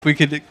We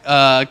could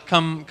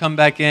come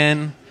back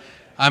in.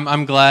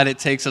 I'm glad it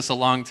takes us a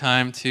long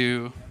time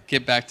to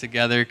get back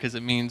together because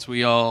it means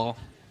we all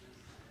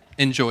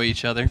enjoy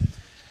each other,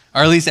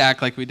 or at least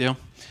act like we do.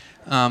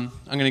 I'm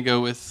going to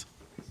go with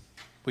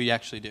we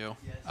actually do.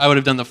 I would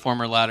have done the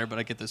former latter, but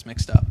I get this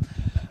mixed up.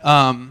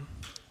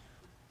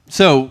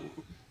 So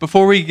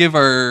before we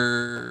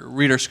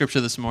read our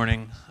scripture this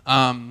morning,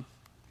 for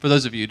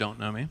those of you who don't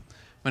know me,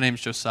 my name is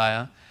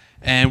Josiah,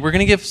 and we're going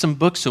to give some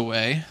books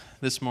away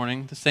this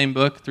morning, the same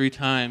book 3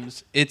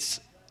 times. It's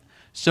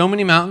So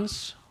Many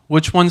Mountains,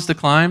 Which Ones to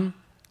Climb,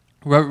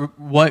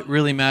 What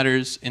Really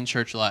Matters in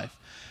Church Life,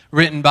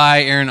 written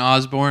by Aaron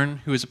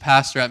Osborne, who is a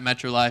pastor at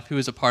Metro Life, who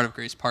is a part of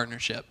Grace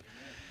Partnership.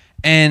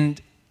 And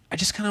I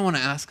just kind of want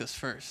to ask us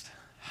first,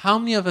 how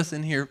many of us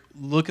in here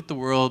look at the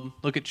world,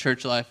 look at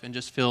church life, and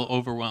just feel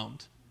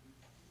overwhelmed?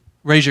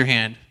 Raise your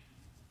hand.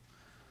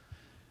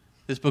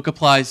 This book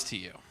applies to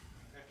you.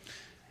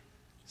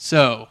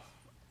 So,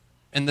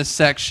 in this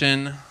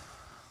section,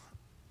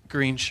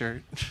 green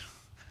shirt.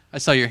 I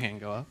saw your hand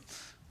go up.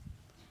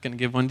 Going to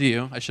give one to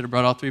you. I should have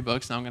brought all 3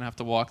 books. Now I'm going to have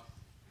to walk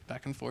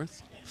back and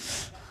forth.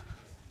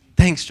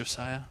 Thanks,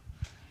 Josiah.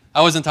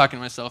 I wasn't talking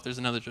to myself. There's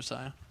another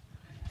Josiah.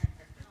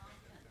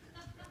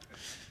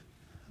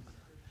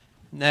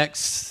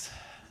 Next,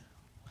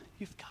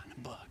 you've gotten a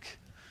book.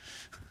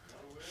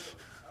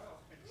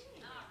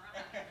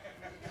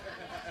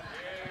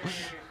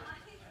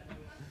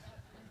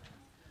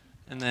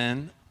 And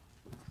then,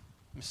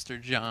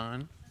 Mr.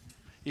 John,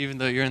 even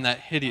though you're in that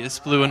hideous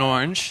blue and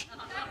orange. He's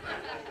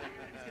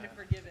going to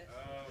forgive it.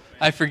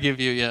 I forgive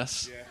you,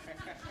 yes.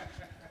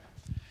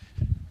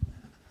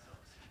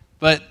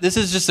 But this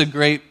is just a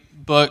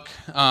great book.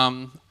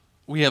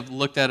 We have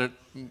looked at it,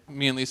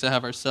 me and Lisa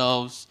have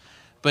ourselves.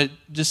 But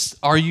just,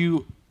 are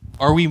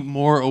we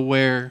more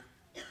aware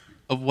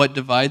of what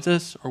divides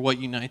us or what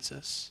unites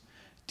us?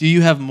 Do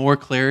you have more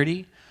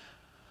clarity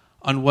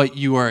on what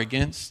you are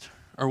against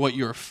or what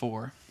you are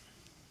for?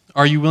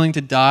 Are you willing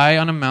to die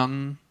on a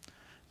mountain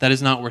that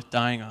is not worth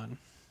dying on?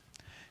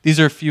 These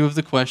are a few of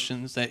the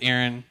questions that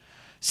Aaron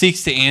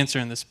seeks to answer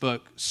in this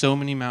book. So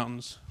many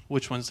mountains,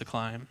 which ones to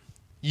climb?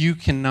 You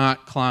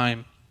cannot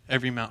climb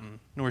every mountain,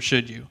 nor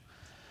should you.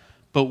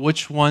 But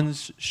which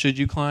ones should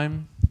you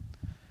climb?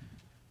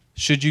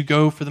 Should you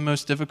go for the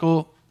most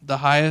difficult, the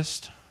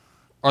highest,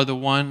 or the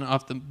one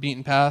off the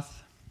beaten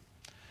path?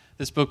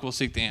 This book will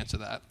seek to answer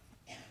that.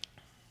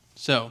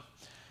 So,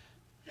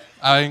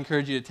 I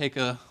encourage you to take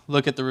a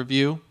look at the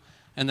review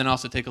and then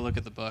also take a look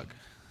at the book.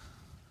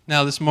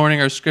 Now, this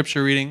morning, our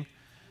scripture reading,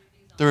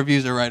 the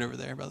reviews are right over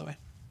there, by the way.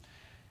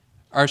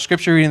 Our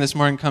scripture reading this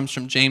morning comes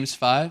from James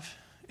 5.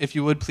 If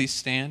you would, please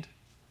stand.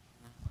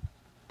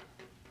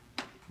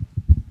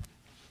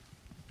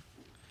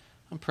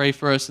 I'll pray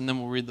for us, and then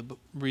we'll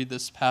read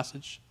this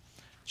passage.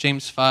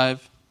 James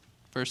 5,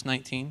 verse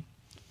 19.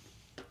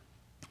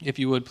 If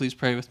you would, please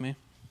pray with me.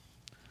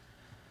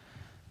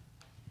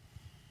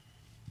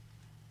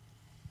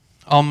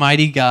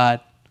 Almighty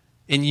God,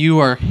 in you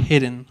are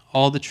hidden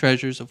all the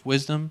treasures of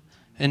wisdom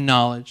and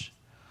knowledge.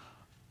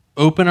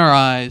 Open our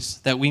eyes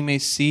that we may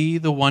see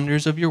the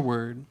wonders of your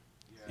word,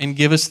 and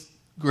give us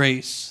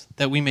grace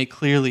that we may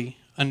clearly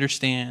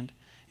understand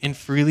and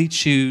freely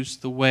choose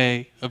the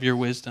way of your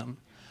wisdom.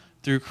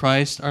 Through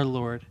Christ our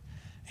Lord.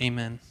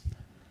 Amen.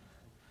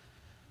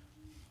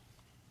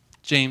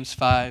 James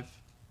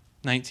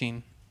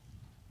 5:19.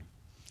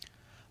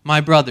 My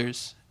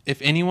brothers,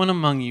 if anyone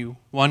among you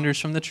wanders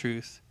from the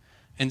truth,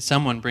 and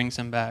someone brings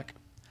him back,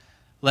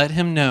 let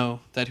him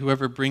know that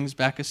whoever brings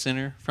back a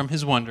sinner from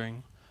his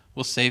wandering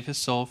will save his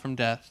soul from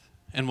death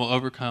and will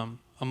overcome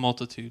a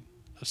multitude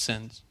of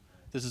sins.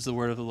 This is the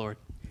word of the Lord.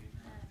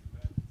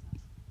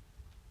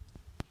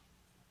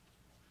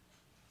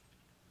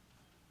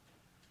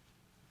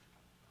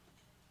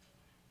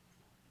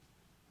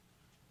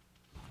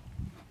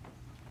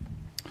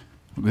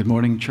 Good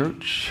morning,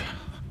 church.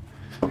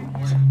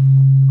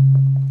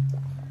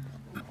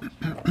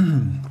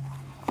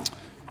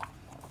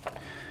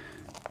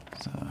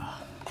 It's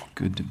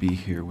good to be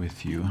here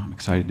with you. I'm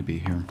excited to be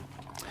here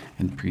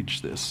and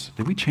preach this.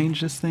 Did we change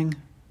this thing?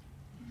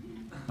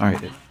 All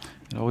right. It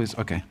always,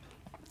 okay.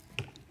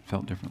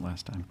 Felt different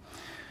last time.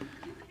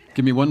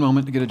 Give me one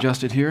moment to get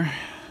adjusted here.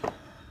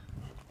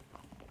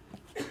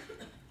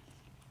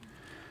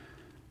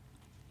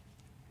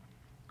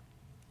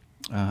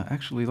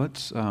 Actually,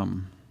 let's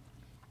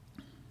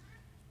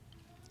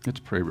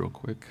pray real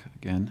quick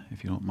again,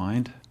 if you don't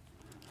mind.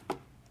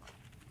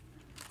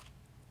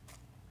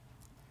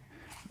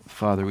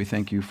 Father, we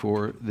thank you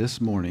for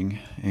this morning,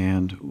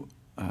 and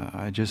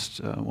I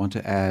just want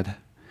to add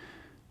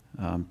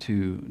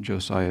to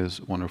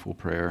Josiah's wonderful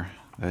prayer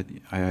that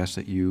I ask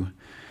that you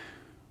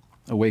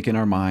awaken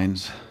our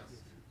minds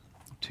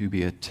to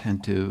be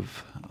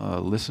attentive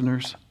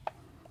listeners.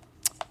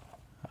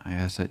 I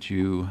ask that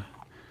you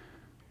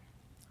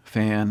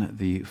fan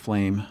the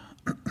flame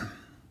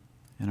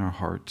in our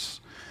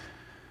hearts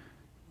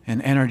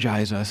and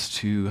energize us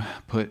to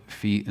put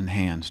feet and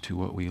hands to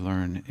what we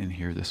learn in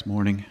here this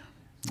morning.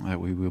 that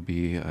we will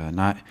be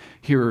not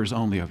hearers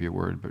only of your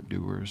word, but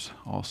doers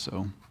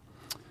also.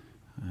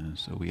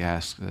 So we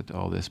ask that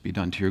all this be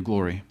done to your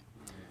glory.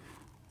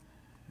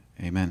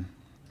 Amen.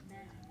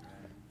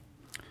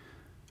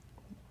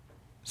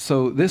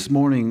 So this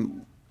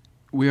morning,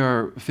 we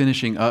are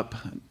finishing up,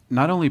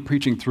 not only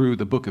preaching through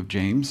the book of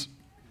James,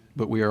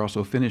 but we are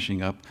also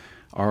finishing up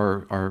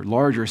our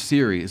larger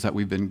series that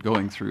we've been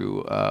going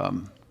through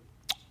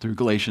through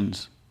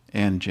Galatians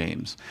and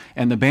James.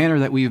 And the banner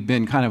that we've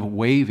been kind of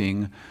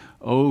waving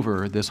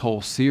over this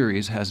whole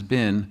series has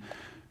been,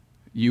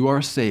 you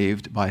are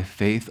saved by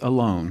faith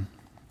alone,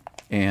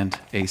 and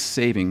a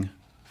saving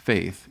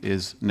faith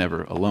is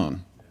never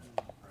alone.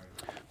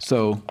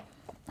 So,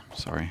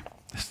 sorry,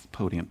 this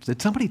podium.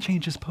 Did somebody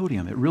change this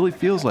podium? It really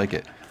feels like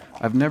it.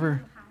 I've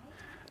never,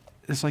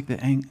 it's like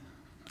the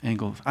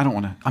angle. I don't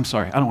want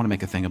to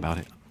make a thing about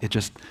it. It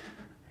just,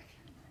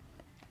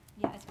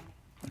 Yeah, it's fine.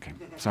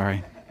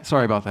 okay,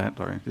 sorry about that.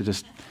 Sorry, I'm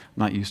just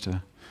not used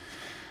to.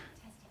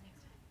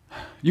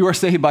 You are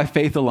saved by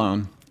faith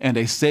alone, and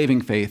a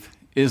saving faith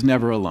is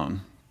never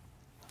alone.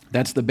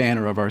 That's the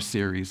banner of our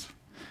series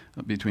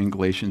between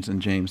Galatians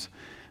and James.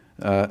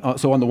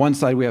 So on the one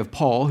side, we have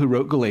Paul, who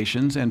wrote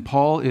Galatians, and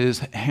Paul is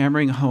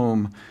hammering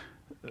home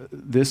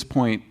this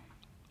point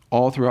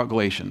all throughout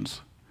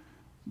Galatians.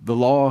 The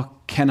law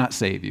cannot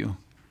save you.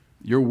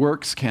 Your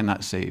works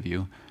cannot save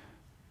you.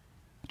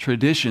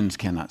 Traditions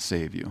cannot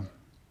save you.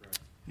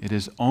 It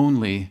is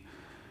only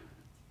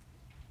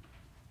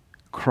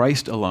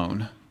Christ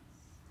alone,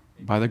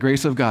 by the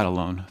grace of God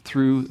alone,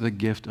 through the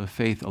gift of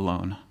faith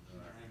alone,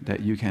 that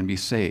you can be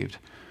saved.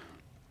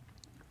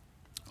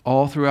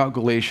 All throughout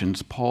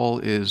Galatians, Paul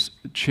is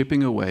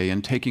chipping away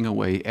and taking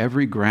away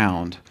every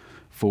ground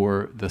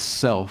for the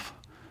self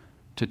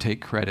to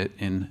take credit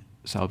in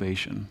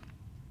salvation.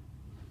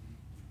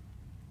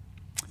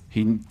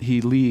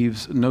 He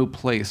leaves no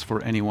place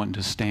for anyone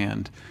to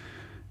stand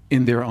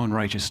in their own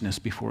righteousness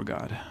before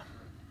God.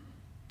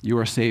 You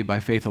are saved by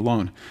faith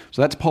alone.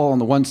 So that's Paul on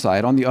the one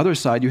side. On the other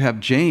side, you have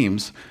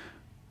James,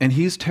 and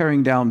he's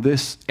tearing down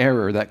this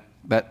error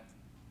that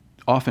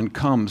often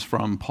comes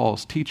from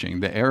Paul's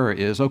teaching. The error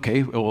is,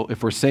 okay, well,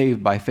 if we're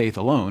saved by faith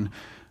alone,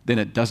 then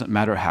it doesn't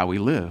matter how we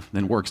live.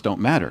 Then works don't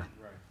matter.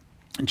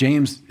 Right.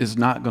 James is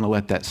not going to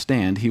let that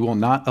stand. He will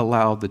not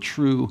allow the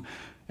true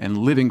and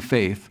living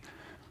faith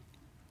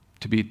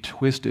to be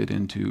twisted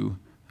into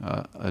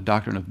a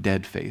doctrine of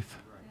dead faith,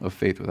 of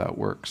faith without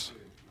works.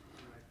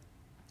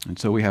 And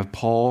so we have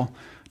Paul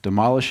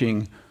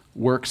demolishing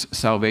works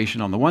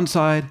salvation on the one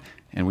side,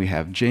 and we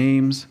have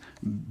James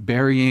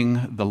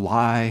burying the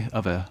lie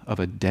of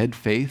a dead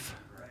faith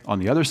on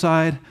the other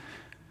side.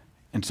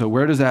 And so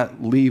where does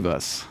that leave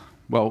us?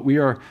 Well, we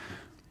are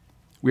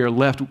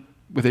left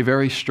with a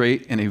very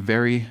straight and a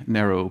very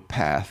narrow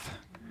path.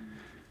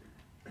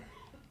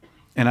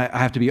 And I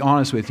have to be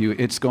honest with you,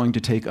 it's going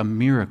to take a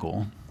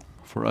miracle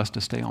for us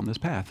to stay on this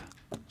path.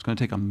 It's going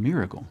to take a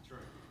miracle.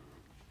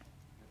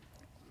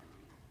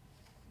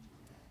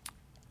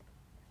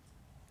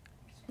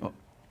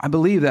 I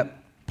believe that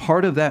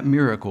part of that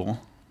miracle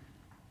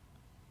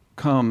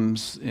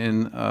comes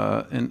in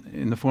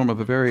the form of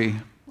a very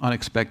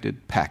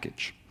unexpected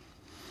package.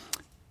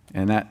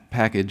 And that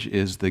package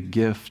is the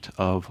gift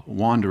of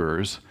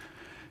wanderers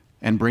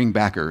and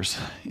bring-backers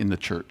in the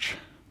church.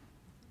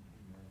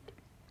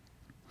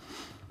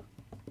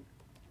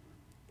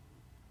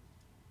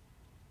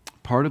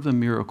 Part of the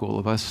miracle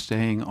of us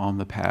staying on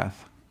the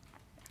path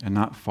and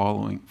not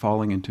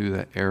falling into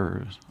the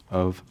errors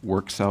of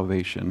work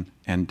salvation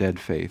and dead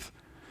faith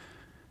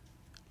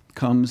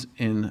comes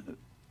in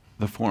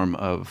the form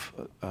of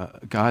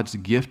God's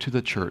gift to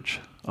the church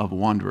of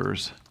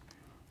wanderers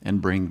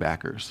and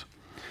bring-backers.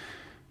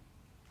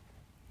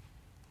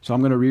 So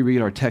I'm going to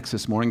reread our text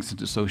this morning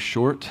since it's so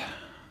short,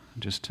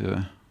 just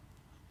to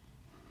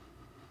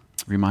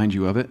remind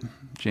you of it.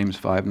 James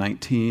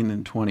 5:19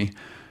 and 20.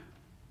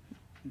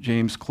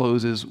 James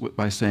closes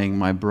by saying,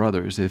 "My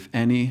brothers, if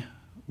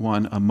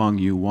anyone among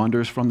you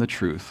wanders from the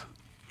truth,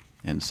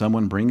 and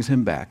someone brings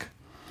him back,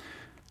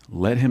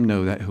 let him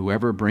know that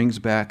whoever brings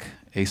back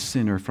a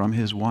sinner from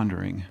his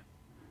wandering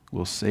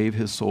will save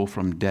his soul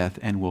from death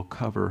and will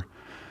cover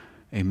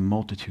a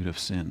multitude of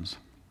sins."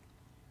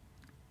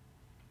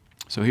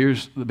 So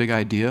here's the big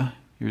idea.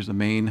 Here's the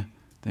main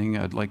thing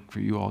I'd like for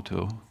you all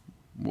to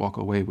walk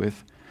away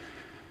with.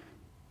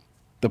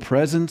 The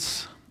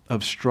presence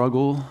of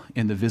struggle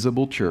in the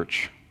visible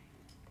church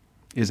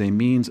is a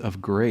means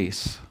of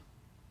grace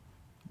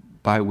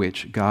by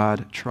which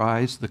God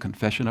tries the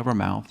confession of our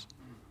mouths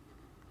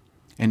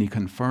and he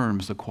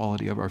confirms the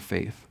quality of our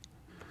faith.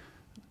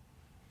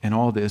 And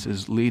all this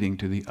is leading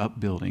to the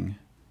upbuilding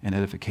and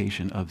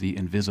edification of the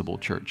invisible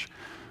church.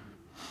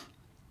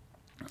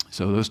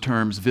 So those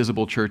terms,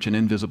 visible church and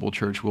invisible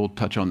church, we'll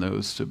touch on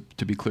those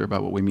to be clear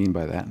about what we mean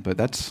by that. But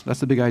that's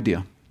the big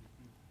idea.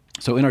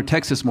 So in our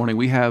text this morning,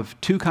 we have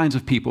two kinds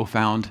of people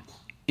found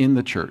in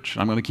the church.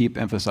 I'm going to keep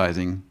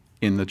emphasizing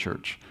in the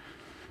church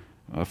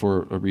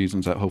for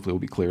reasons that hopefully will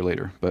be clear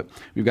later. But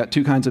we've got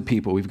two kinds of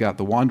people. We've got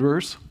the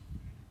wanderers,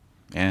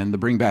 and the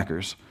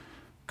bringbackers.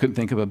 Couldn't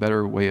think of a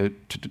better way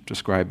to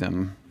describe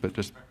them, but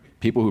just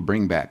people who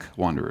bring back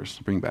wanderers,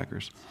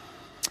 bringbackers.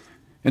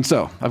 And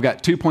so I've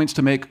got 2 points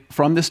to make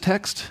from this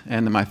text,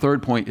 and then my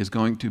third point is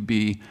going to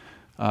be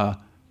an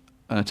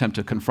attempt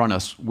to confront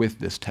us with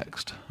this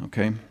text,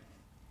 okay?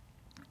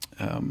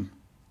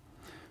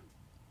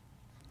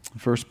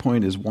 First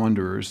point is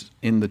wanderers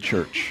in the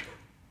church.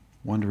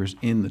 Wanderers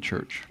in the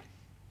church.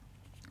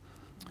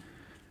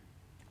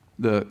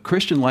 The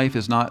Christian life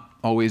is not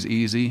always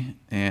easy,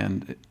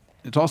 and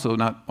it's also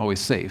not always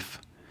safe.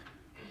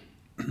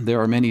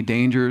 There are many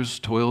dangers,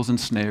 toils, and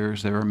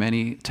snares. There are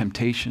many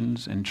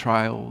temptations and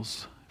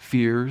trials,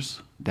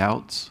 fears,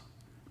 doubts,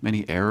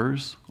 many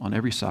errors on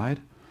every side.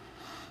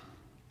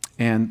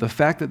 And the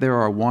fact that there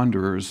are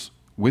wanderers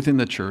within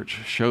the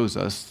church shows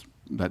us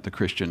that the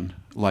Christian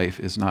life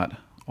is not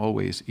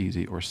always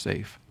easy or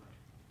safe.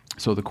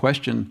 So the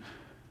question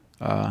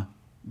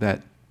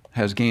that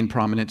has gained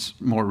prominence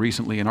more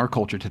recently in our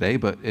culture today,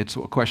 but it's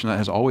a question that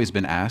has always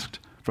been asked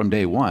from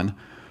day one: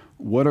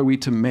 what are we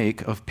to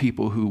make of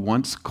people who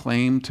once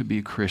claimed to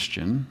be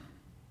Christian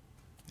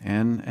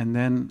and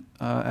then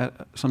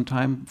at some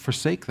time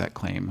forsake that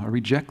claim or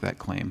reject that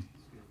claim?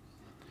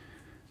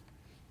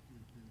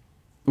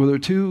 Well,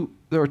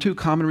 there are two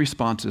common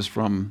responses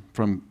from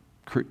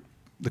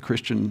the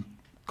Christian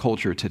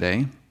culture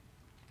today.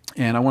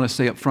 And I want to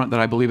say up front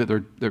that I believe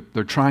that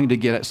they're trying to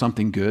get at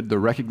something good. They're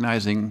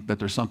recognizing that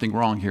there's something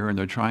wrong here, and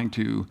they're trying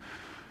to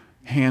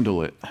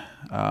handle it.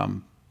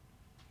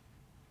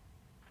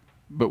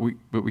 But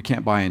we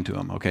can't buy into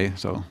them, okay?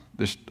 So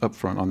just up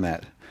front on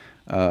that.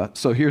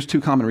 So here's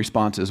two common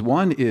responses.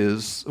 One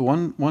is,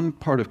 one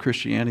part of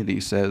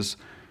Christianity says,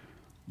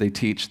 they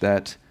teach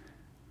that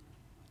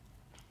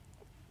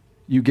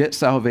you get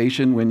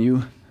salvation when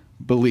you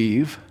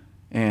believe,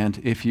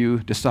 and if you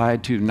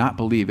decide to not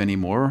believe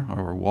anymore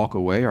or walk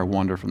away or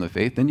wander from the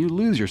faith, then you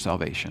lose your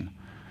salvation.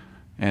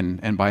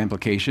 And by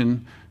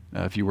implication,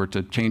 if you were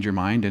to change your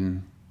mind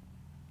and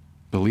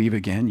believe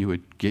again, you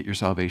would get your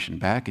salvation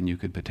back, and you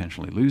could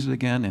potentially lose it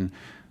again.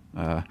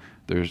 And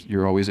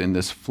you're always in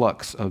this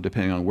flux of,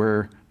 depending on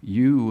where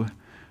you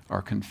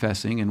are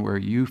confessing and where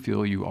you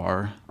feel you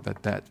are,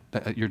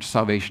 that your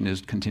salvation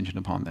is contingent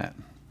upon that.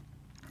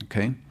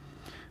 Okay?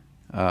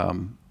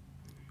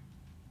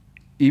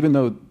 Even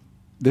though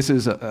this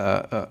is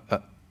an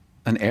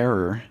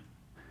error,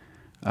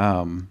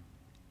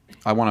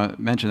 I want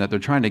to mention that they're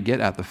trying to get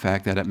at the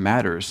fact that it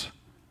matters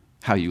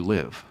how you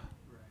live.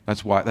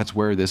 That's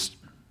where this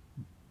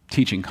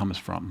teaching comes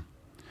from.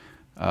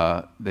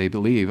 They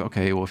believe,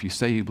 okay, well, if you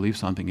say you believe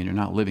something and you're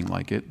not living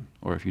like it,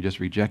 or if you just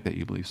reject that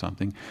you believe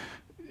something,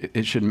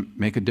 it shouldn't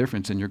make a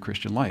difference in your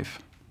Christian life.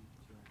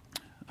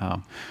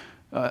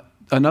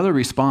 Another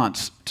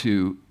response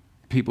to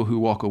people who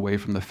walk away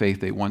from the faith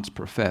they once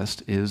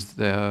professed is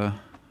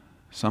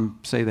some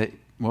say that,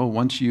 well,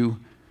 once you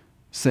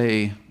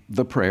say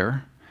the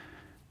prayer,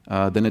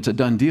 then it's a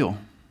done deal,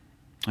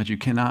 that you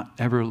cannot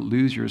ever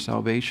lose your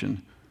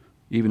salvation,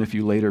 even if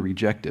you later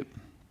reject it.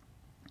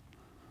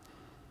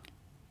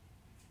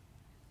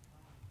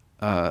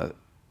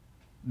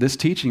 This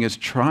teaching is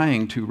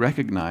trying to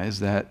recognize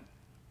that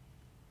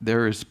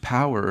there is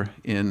power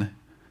in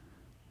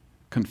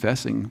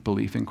confessing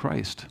belief in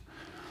Christ.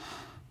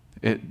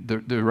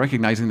 They're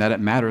recognizing that it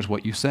matters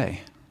what you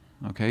say.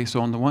 Okay, so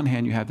on the one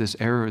hand, you have this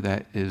error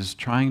that is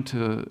trying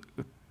to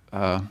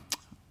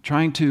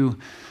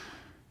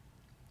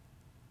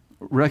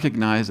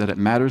recognize that it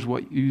matters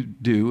what you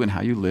do and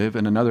how you live,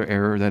 and another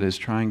error that is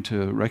trying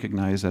to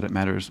recognize that it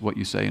matters what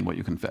you say and what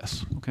you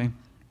confess. Okay,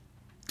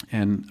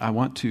 and I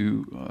want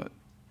to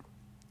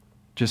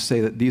just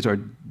say that these are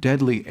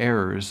deadly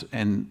errors,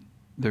 and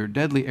they're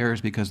deadly errors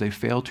because they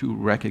fail to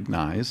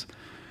recognize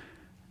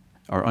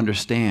or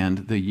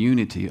understand the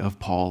unity of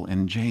Paul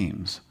and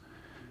James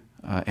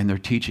and their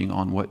teaching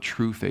on what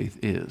true faith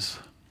is.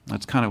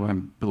 That's kind of why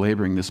I'm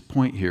belaboring this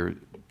point here.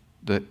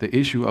 The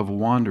issue of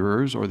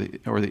wanderers or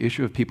the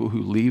issue of people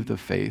who leave the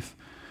faith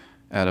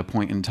at a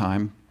point in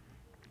time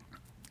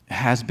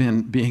has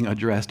been being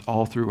addressed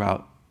all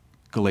throughout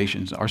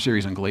Galatians, our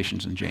series on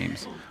Galatians and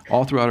James.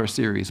 All throughout our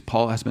series,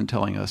 Paul has been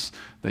telling us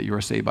that you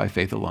are saved by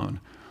faith alone.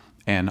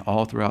 And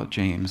all throughout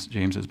James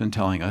has been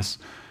telling us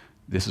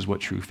this is what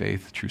true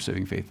faith, true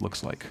saving faith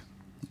looks like.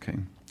 Okay?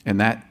 And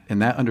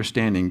that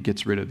understanding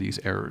gets rid of these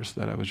errors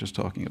that I was just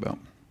talking about.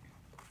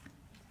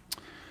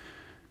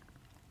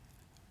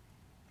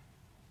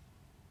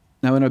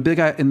 Now, in the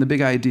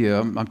big idea,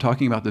 I'm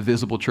talking about the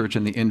visible church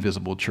and the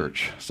invisible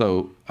church.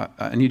 So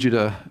I need you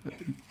to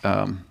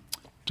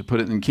put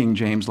it in King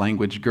James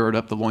language, gird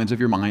up the loins of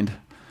your mind.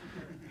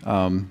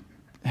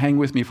 Hang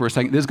with me for a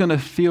second. This is going to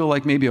feel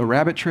like maybe a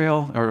rabbit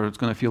trail, or it's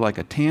going to feel like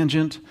a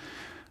tangent,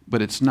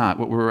 but it's not.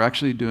 What we're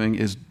actually doing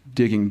is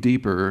digging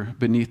deeper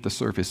beneath the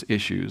surface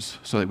issues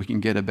so that we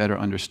can get a better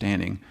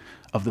understanding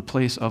of the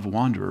place of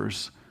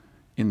wanderers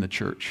in the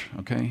church,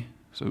 okay?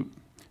 So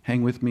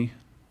hang with me.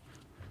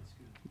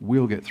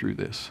 We'll get through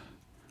this.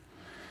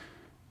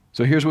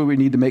 So here's where we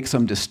need to make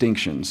some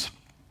distinctions.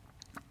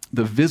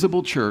 The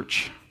visible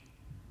church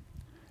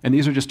And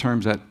these are just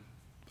terms that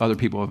other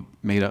people have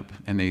made up,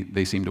 and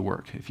they seem to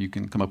work. If you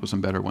can come up with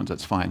some better ones,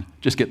 that's fine.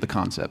 Just get the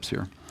concepts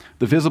here.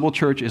 The visible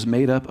church is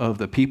made up of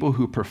the people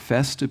who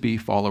profess to be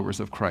followers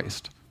of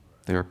Christ.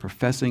 They are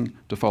professing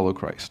to follow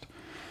Christ.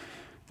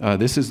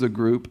 This is the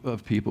group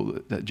of people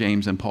that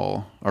James and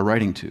Paul are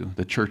writing to,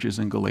 the churches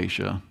in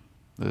Galatia,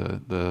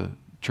 the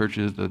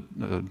churches,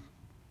 the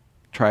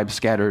tribes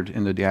scattered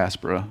in the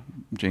diaspora.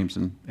 James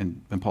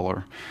and Paul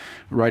are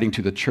writing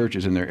to the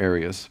churches in their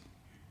areas.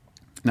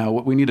 Now,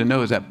 what we need to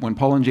know is that when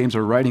Paul and James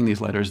are writing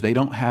these letters, they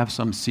don't have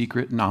some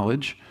secret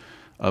knowledge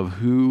of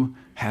who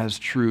has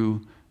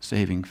true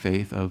saving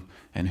faith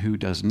and who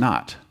does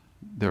not.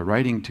 They're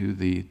writing to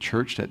the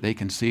church that they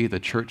can see,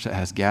 the church that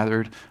has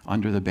gathered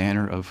under the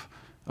banner of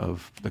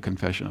the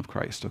confession of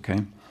Christ, okay?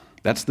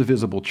 That's the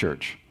visible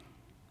church.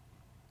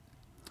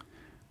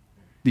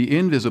 The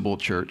invisible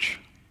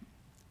church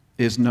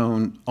is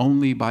known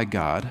only by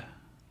God,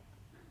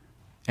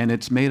 and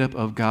it's made up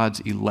of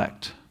God's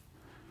elect.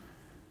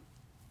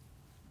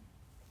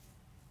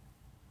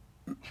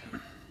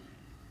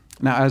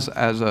 Now, as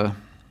a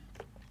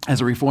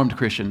Reformed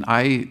Christian,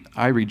 I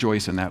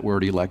rejoice in that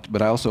word elect,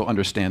 but I also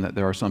understand that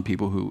there are some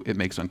people who it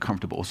makes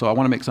uncomfortable. So I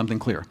want to make something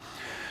clear.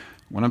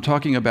 When I'm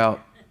talking about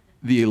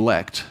the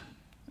elect,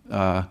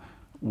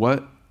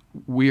 what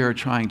we are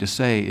trying to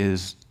say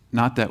is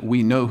not that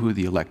we know who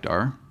the elect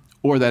are,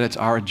 or that it's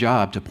our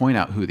job to point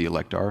out who the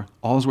elect are.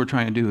 All we're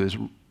trying to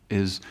do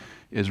is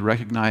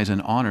recognize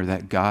and honor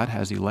that God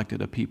has elected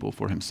a people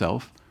for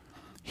himself.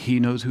 He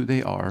knows who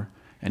they are,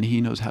 and he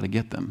knows how to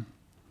get them.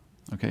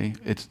 Okay?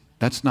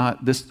 That's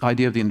not, this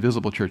idea of the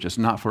invisible church is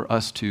not for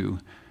us to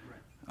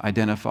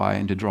identify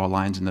and to draw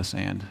lines in the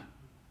sand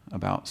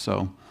about.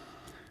 So,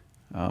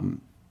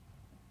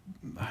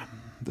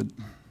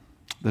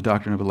 the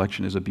doctrine of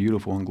election is a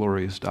beautiful and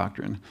glorious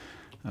doctrine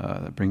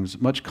that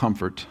brings much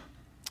comfort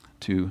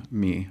to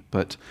me.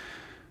 But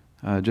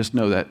just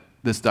know that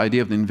the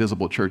idea of the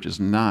invisible church is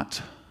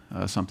not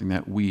something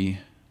that we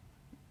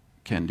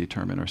can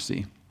determine or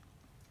see.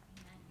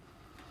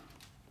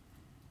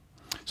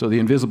 So the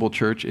invisible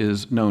church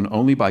is known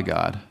only by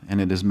God,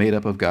 and it is made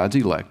up of God's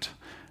elect.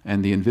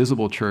 And the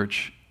invisible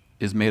church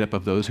is made up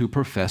of those who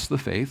profess the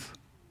faith,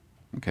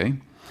 okay?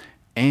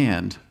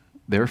 And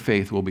their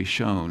faith will be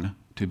shown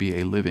to be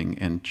a living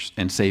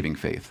and saving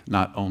faith,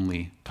 not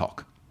only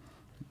talk,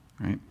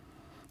 right?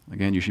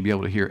 Again, you should be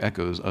able to hear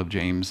echoes of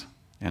James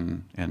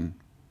and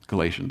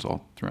Galatians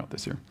all throughout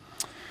this here.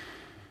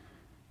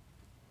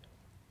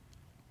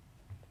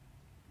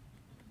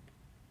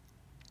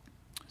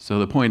 So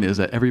the point is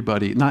that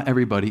not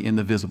everybody in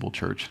the visible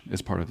church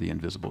is part of the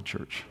invisible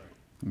church,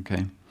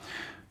 okay?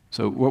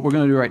 So what we're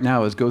going to do right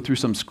now is go through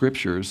some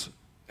scriptures,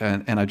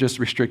 and I just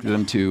restricted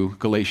them to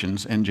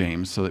Galatians and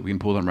James so that we can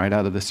pull them right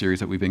out of the series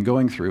that we've been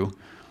going through.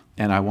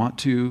 And I want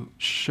to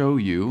show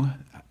you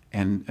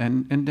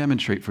and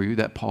demonstrate for you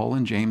that Paul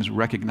and James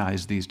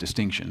recognize these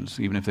distinctions,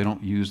 even if they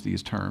don't use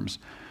these terms.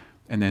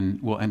 And then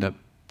we'll end up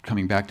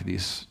coming back to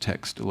these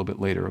texts a little bit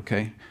later,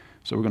 okay?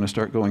 So we're going to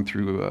start going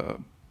through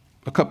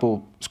a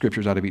couple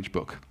scriptures out of each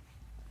book.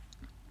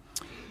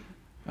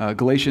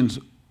 Galatians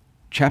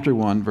chapter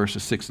 1,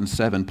 verses 6 and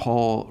 7,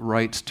 Paul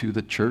writes to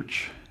the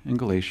church in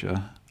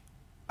Galatia,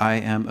 I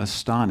am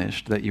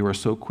astonished that you are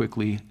so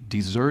quickly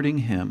deserting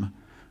him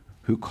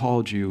who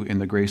called you in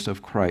the grace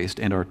of Christ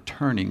and are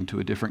turning to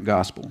a different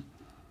gospel.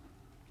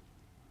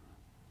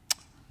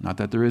 Not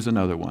that there is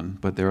another one,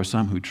 but there are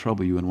some who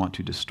trouble you and want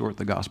to distort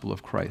the gospel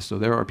of Christ. So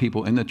there are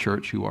people in the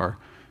church who are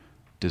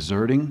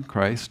deserting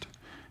Christ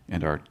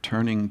and are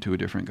turning to a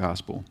different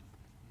gospel.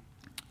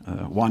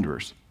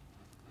 Wanderers.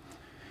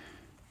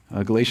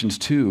 Galatians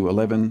 2,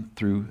 11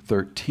 through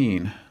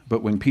 13.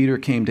 But when Peter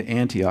came to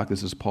Antioch,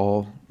 this is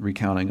Paul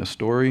recounting a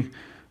story,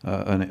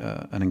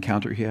 an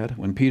encounter he had.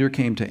 When Peter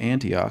came to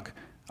Antioch,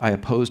 I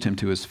opposed him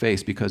to his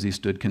face because he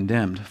stood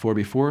condemned. For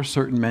before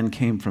certain men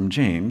came from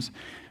James,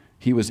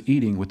 he was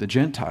eating with the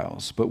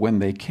Gentiles. But when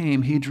they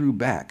came, he drew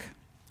back,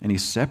 and he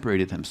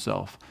separated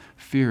himself,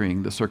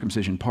 fearing the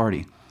circumcision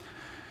party.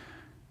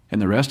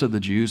 And the rest of the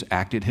Jews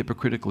acted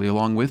hypocritically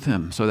along with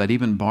him, so that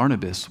even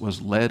Barnabas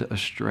was led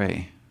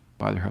astray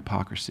by their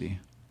hypocrisy.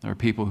 There are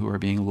people who are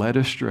being led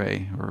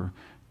astray or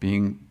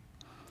being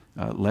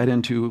led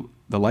into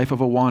the life of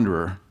a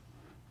wanderer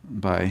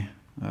by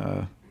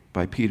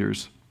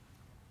Peter's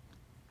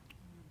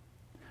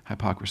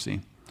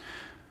hypocrisy.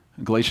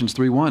 Galatians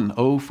 3:1,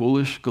 O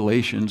foolish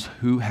Galatians,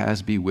 who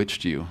has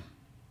bewitched you?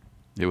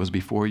 It was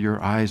before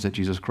your eyes that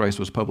Jesus Christ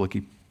was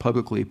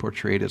publicly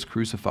portrayed as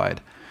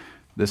crucified.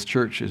 This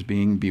church is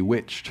being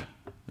bewitched.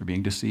 They're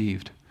being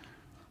deceived.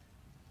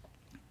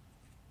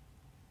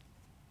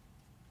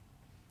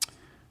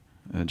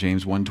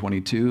 James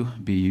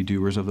 1:22, be ye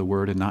doers of the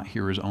word and not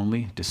hearers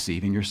only,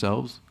 deceiving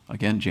yourselves.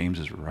 Again, James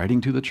is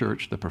writing to the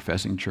church, the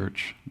professing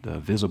church, the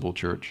visible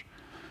church.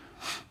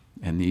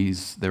 And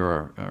there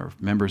are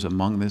members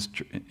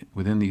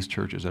within these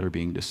churches that are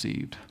being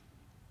deceived.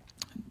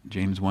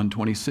 James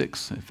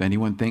 1:26, if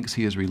anyone thinks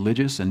he is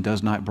religious and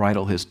does not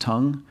bridle his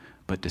tongue,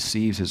 but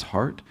deceives his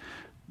heart,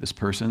 this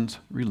person's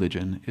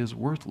religion is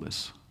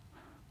worthless.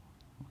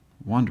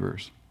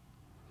 Wanderers.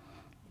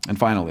 And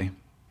finally,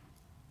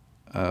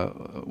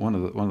 one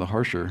of the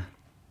harsher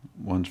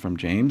ones from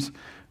James,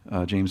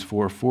 James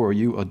 4:4,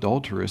 you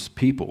adulterous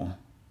people,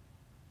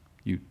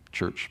 you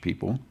church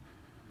people,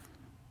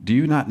 do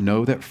you not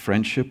know that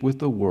friendship with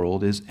the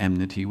world is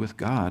enmity with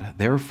God?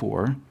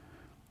 Therefore,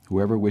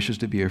 whoever wishes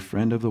to be a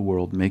friend of the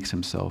world makes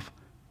himself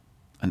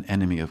an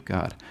enemy of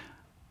God.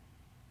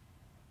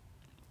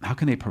 How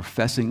can a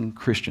professing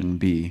Christian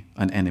be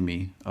an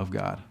enemy of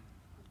God?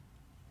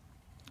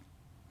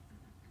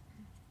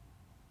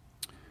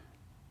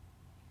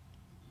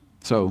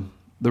 So,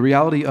 the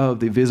reality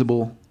of the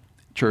visible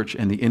church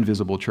and the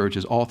invisible church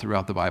is all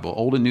throughout the Bible,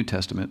 Old and New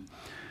Testament.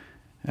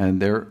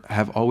 And there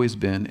have always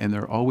been, and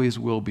there always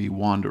will be,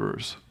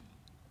 wanderers.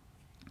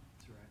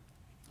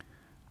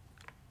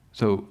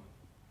 So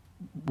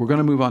we're going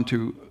to move on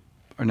to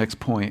our next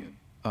point,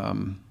 but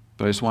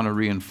I just want to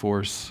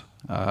reinforce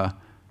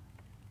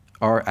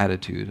our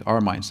attitude, our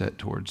mindset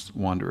towards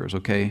wanderers,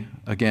 okay?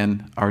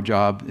 Again, our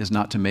job is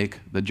not to make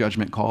the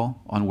judgment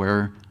call on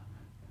where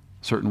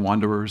certain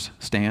wanderers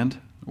stand,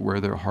 where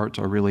their hearts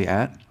are really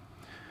at.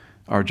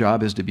 Our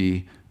job is to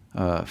be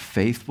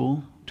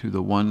faithful to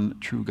the one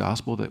true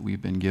gospel that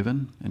we've been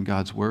given in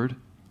God's word,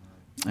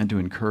 and to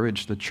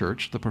encourage the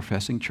church, the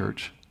professing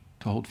church,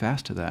 to hold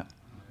fast to that.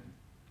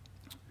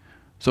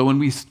 So when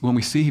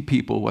we see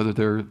people, whether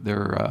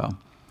they're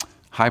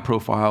high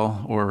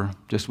profile or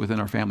just within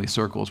our family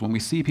circles, when we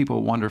see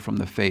people wander from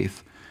the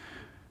faith,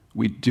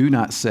 we do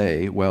not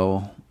say,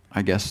 well,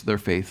 I guess their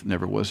faith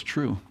never was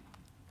true.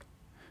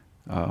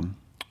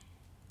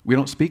 We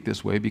don't speak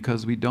this way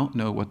because we don't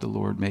know what the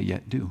Lord may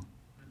yet do.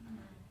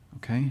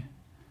 Okay?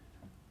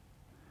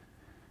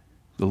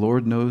 The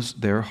Lord knows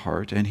their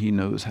heart, and he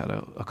knows how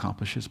to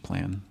accomplish his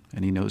plan,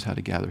 and he knows how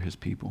to gather his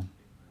people.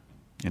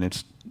 And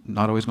it's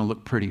not always going to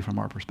look pretty from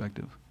our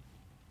perspective.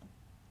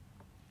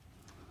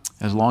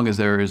 As long as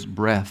there is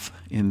breath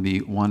in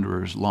the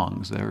wanderer's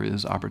lungs, there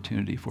is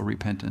opportunity for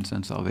repentance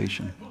and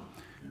salvation.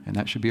 And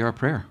that should be our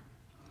prayer.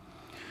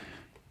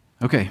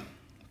 Okay,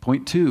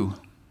 point 2.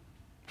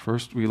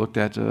 First, we looked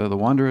at the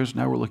wanderers.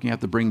 Now we're looking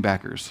at the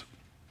bringbackers.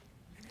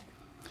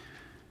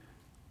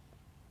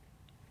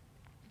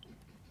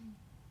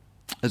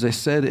 As I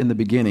said in the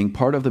beginning,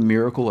 part of the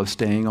miracle of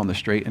staying on the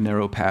straight and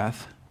narrow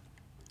path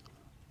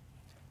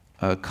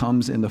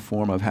comes in the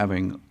form of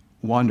having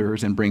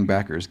wanderers and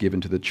bringbackers given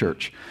to the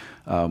church.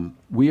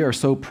 We are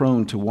so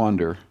prone to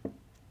wander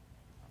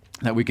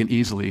that we can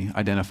easily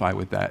identify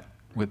with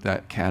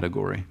that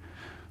category.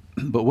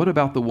 But what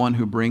about the one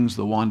who brings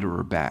the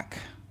wanderer back?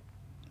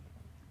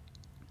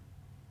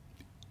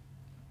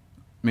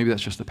 Maybe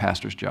that's just the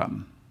pastor's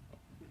job.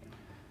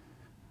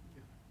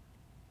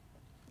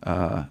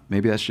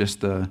 Maybe that's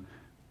just the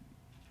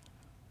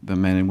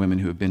men and women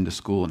who have been to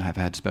school and have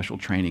had special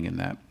training in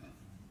that.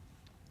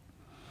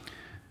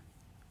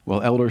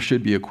 Well, elders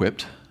should be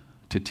equipped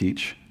to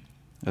teach,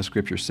 as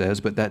Scripture says,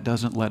 but that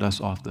doesn't let us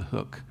off the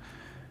hook.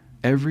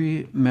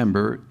 Every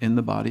member in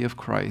the body of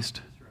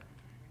Christ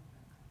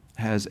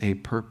has a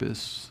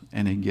purpose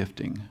and a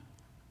gifting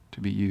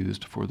to be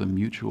used for the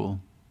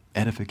mutual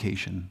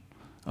edification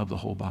of the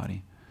whole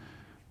body,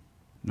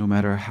 no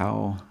matter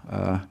how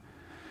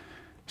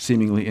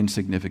seemingly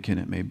insignificant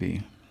it may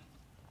be.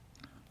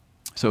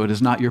 So it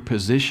is not your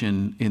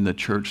position in the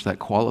church that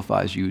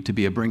qualifies you to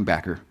be a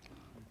bringbacker.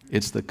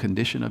 It's the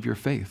condition of your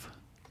faith.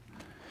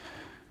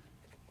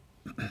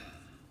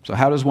 So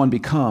how does one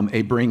become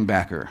a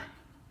bringbacker?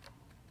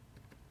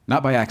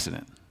 Not by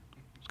accident.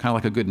 It's kind of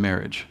like a good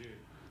marriage.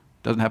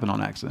 Doesn't happen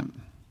on accident.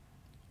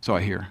 So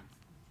I hear.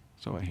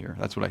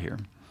 That's what I hear.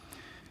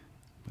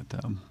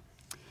 But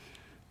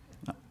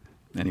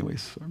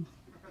anyways.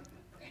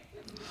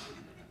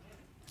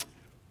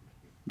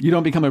 You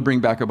don't become a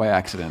bringbacker by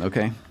accident,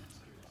 okay?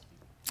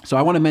 So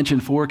I want to mention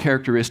 4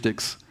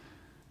 characteristics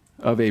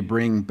of a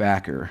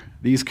bringbacker.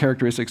 These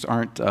characteristics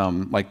aren't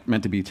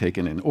meant to be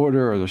taken in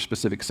order or they're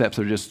specific steps.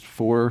 They're just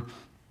 4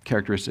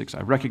 characteristics.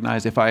 I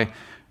recognize if I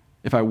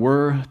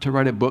were to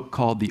write a book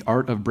called The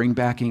Art of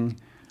Bringbacking,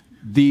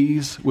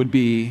 these would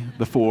be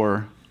the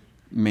 4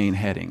 main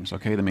headings,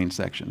 okay, the main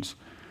sections.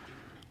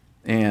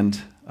 And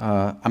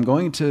I'm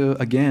going to,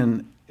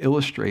 again,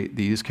 illustrate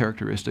these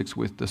characteristics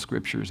with the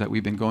scriptures that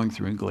we've been going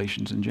through in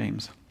Galatians and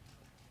James.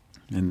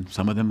 And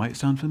some of them might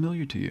sound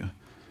familiar to you.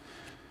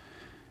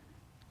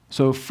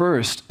 So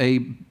first,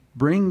 a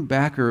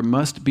bringbacker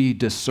must be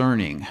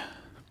discerning.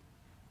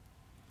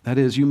 That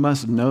is, you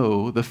must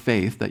know the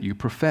faith that you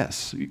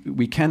profess.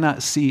 We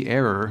cannot see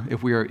error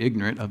if we are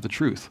ignorant of the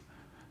truth.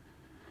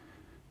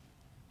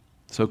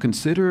 So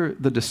consider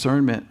the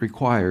discernment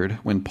required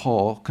when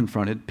Paul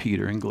confronted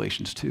Peter in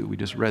Galatians 2. We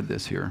just read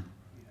this here.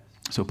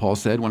 So Paul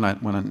said,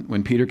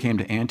 when Peter came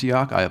to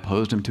Antioch, I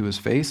opposed him to his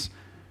face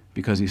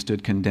because he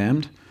stood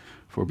condemned.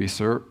 For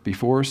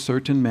before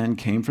certain men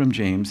came from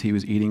James, he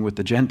was eating with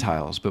the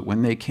Gentiles. But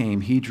when they came,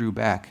 he drew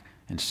back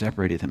and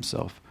separated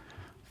himself,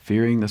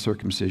 fearing the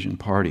circumcision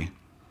party.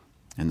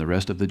 And the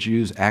rest of the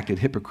Jews acted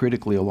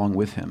hypocritically along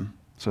with him.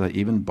 so that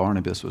even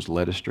Barnabas was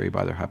led astray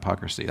by their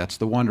hypocrisy. That's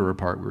the wanderer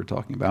part we were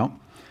talking about.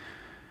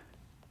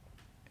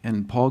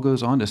 And Paul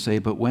goes on to say,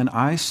 but when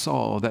I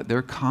saw that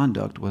their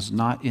conduct was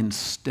not in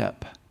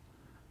step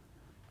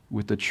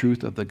with the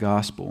truth of the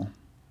gospel,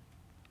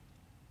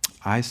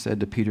 I said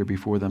to Peter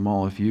before them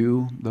all, if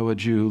you, though a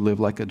Jew, live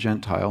like a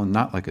Gentile and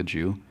not like a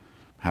Jew,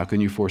 how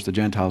can you force the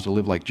Gentiles to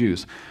live like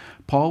Jews?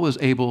 Paul was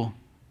able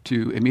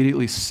to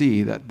immediately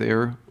see that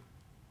their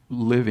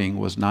living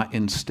was not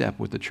in step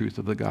with the truth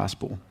of the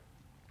gospel.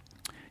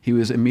 He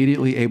was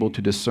immediately able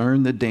to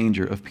discern the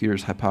danger of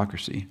Peter's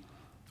hypocrisy.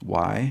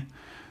 Why?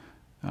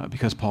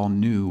 Because Paul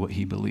knew what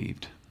he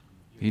believed.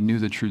 He knew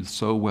the truth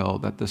so well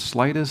that the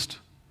slightest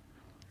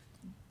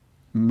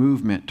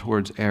movement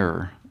towards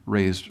error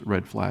raised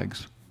red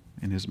flags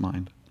in his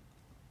mind.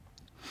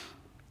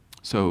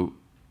 So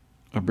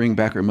a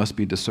bringbacker must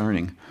be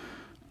discerning.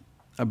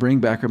 A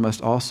bringbacker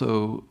must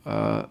also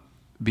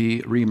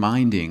be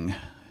reminding.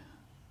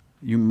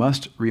 You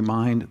must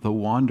remind the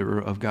wanderer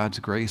of God's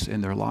grace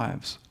in their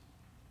lives.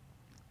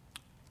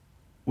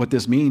 What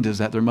this means is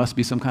that there must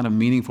be some kind of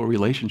meaningful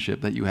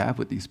relationship that you have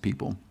with these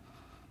people,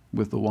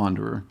 with the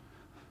wanderer.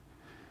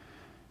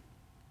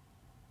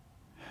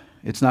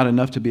 It's not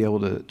enough to be able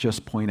to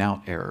just point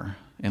out error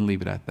and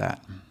leave it at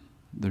that.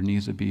 There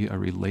needs to be a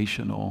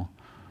relational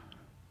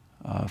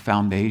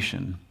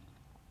foundation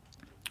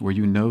where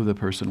you know the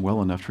person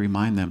well enough to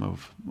remind them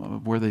of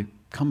where they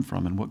come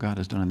from and what God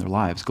has done in their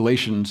lives.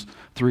 Galatians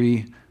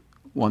 3,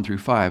 1 through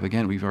 5.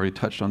 Again, we've already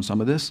touched on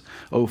some of this.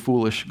 O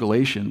foolish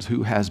Galatians,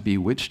 who has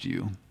bewitched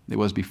you? It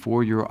was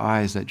before your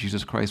eyes that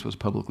Jesus Christ was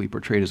publicly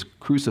portrayed as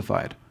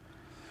crucified.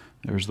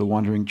 There's the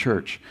wandering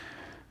church.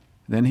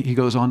 Then he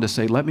goes on to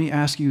say, let me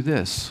ask you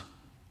this.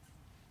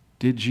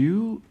 Did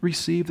you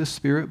receive the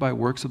Spirit by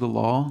works of the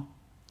law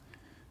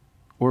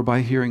or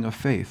by hearing of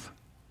faith?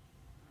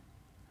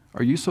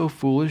 Are you so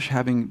foolish,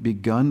 having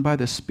begun by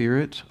the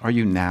Spirit, are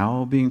you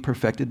now being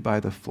perfected by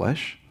the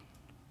flesh?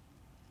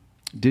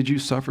 Did you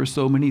suffer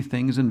so many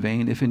things in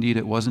vain, if indeed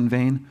it was in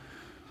vain?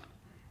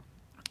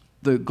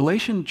 The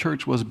Galatian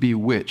church was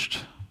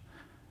bewitched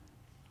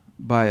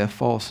by a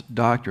false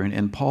doctrine,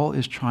 and Paul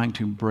is trying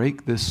to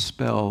break this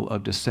spell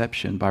of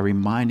deception by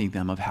reminding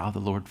them of how the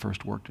Lord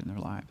first worked in their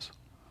lives.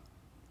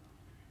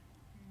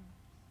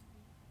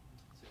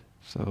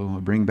 So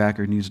a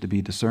bringbacker needs to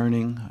be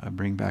discerning. A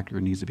bringbacker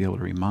needs to be able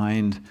to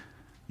remind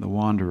the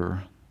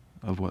wanderer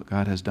of what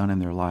God has done in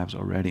their lives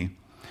already.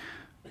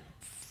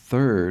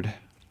 Third,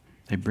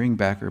 a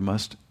bringbacker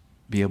must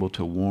be able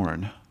to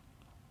warn.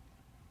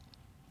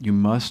 You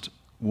must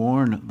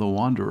warn the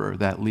wanderer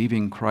that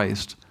leaving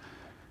Christ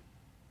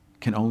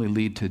can only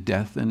lead to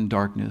death and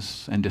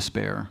darkness and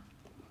despair.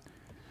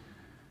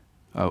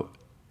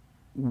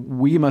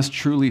 We must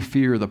truly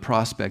fear the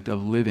prospect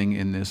of living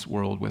in this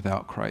world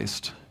without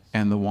Christ,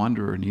 and the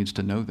wanderer needs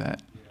to know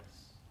that.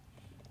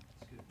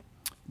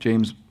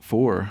 James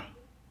 4,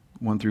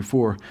 1 through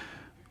 4.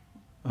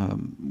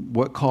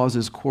 What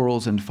causes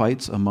quarrels and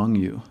fights among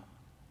you?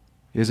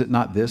 Is it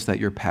not this, that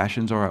your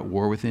passions are at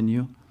war within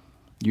you?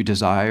 You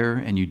desire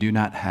and you do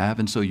not have,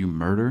 and so you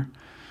murder.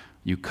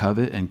 You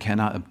covet and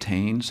cannot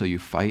obtain, so you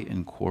fight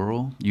and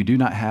quarrel. You do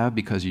not have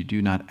because you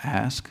do not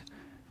ask.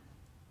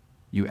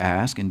 You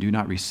ask and do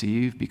not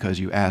receive because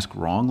you ask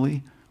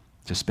wrongly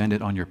to spend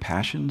it on your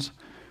passions.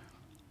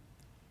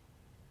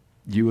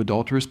 You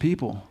adulterous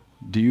people,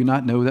 do you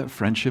not know that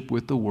friendship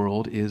with the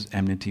world is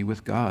enmity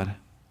with God?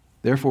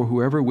 Therefore,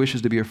 whoever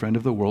wishes to be a friend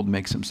of the world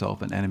makes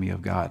himself an enemy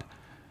of God.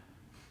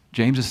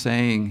 James is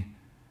saying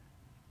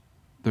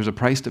there's a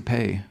price to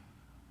pay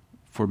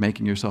for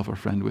making yourself a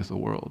friend with the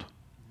world.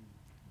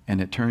 And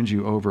it turns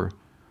you over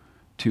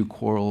to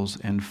quarrels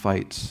and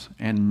fights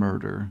and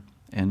murder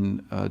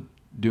and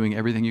doing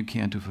everything you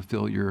can to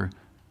fulfill your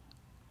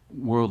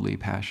worldly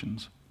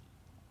passions.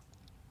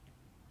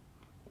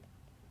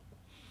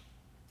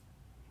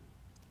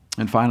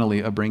 And finally,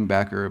 a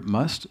bringbacker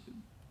must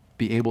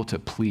be able to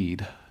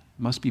plead,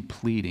 must be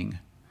pleading.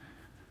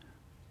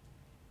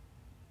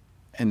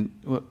 And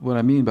what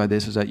I mean by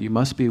this is that you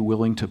must be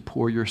willing to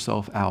pour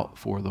yourself out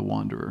for the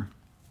wanderer.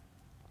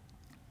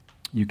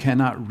 You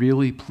cannot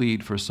really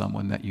plead for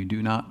someone that you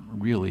do not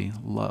really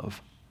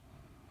love.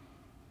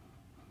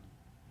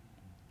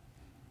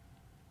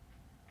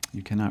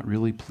 You cannot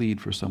really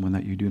plead for someone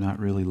that you do not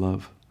really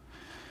love.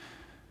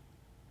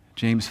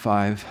 James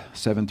 5,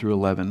 7 through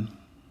 11.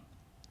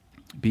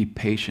 Be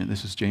patient.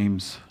 This is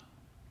James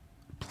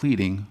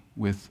pleading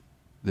with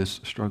this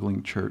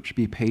struggling church.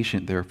 Be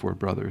patient, therefore,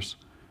 brothers,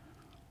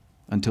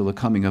 until the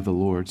coming of the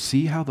Lord.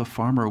 See how the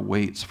farmer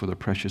waits for the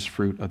precious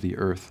fruit of the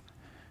earth,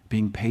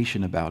 being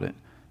patient about it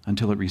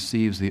until it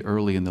receives the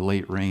early and the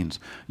late rains.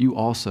 You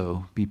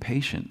also be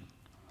patient.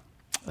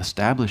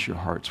 Establish your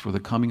hearts, for the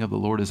coming of the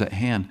Lord is at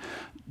hand.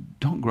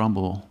 Don't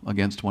grumble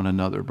against one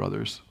another,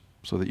 brothers,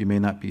 so that you may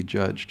not be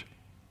judged.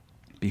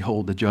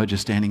 Behold, the judge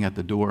is standing at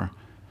the door.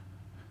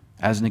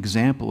 As an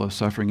example of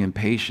suffering and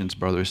patience,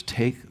 brothers,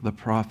 take the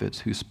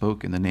prophets who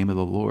spoke in the name of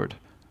the Lord.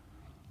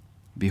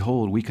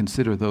 Behold, we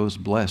consider those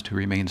blessed who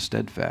remain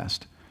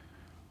steadfast.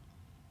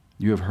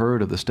 You have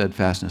heard of the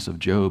steadfastness of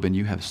Job, and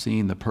you have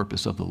seen the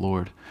purpose of the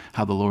Lord,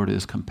 how the Lord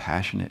is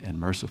compassionate and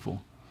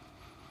merciful.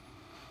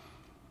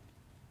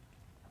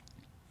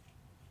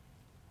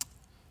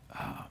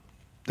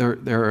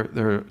 There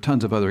are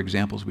tons of other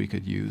examples we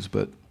could use,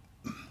 but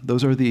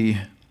those are the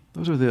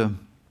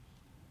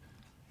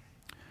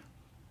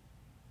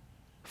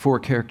 4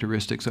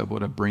 characteristics of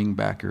what a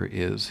bringbacker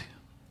is.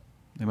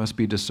 They must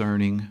be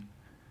discerning.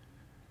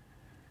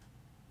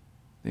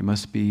 They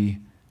must be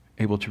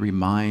able to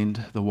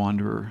remind the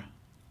wanderer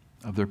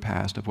of their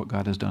past, of what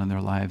God has done in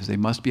their lives. They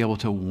must be able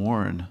to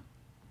warn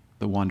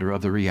the wanderer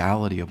of the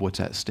reality of what's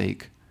at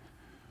stake.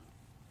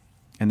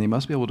 And they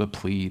must be able to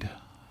plead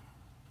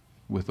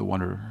with the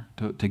wanderer,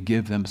 to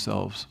give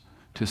themselves,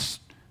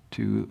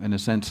 to, in a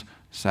sense,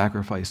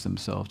 sacrifice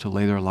themselves, to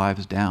lay their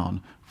lives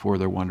down for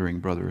their wandering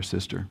brother or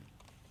sister.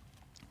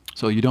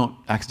 So you don't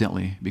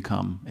accidentally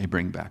become a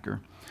bringbacker.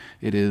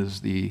 It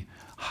is the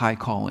high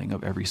calling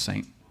of every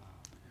saint.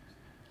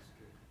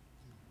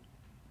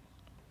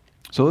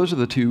 So those are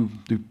the two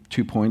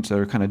points that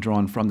are kind of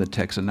drawn from the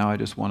text, and now I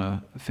just want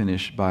to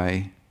finish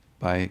by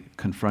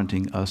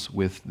confronting us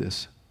with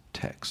this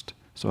text.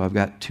 So I've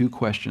got 2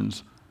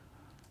 questions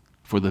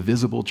for the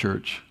visible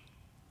church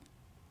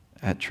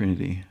at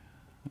Trinity.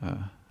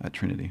 The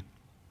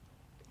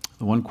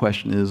one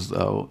question is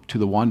to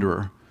the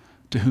wanderer,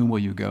 to whom will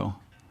you go?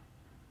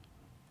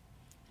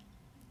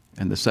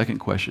 And the second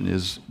question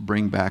is,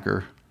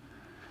 bringbacker,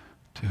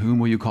 to whom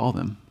will you call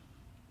them?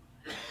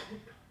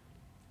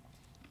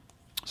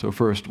 So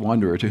first,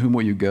 wanderer, to whom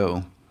will you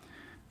go?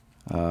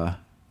 Here's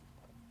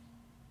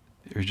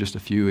just a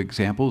few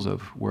examples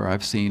of where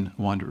I've seen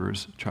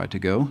wanderers try to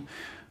go.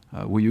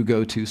 Will you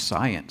go to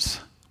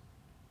science?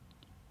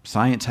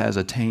 Science has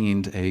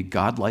attained a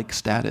godlike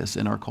status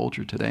in our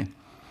culture today.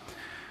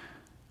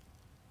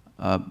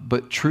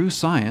 But true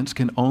science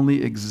can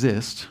only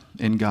exist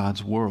in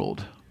God's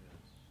world.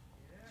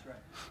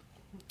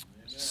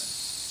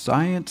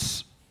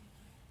 Science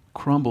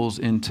crumbles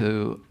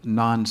into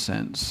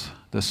nonsense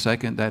the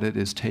second that it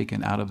is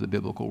taken out of the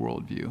biblical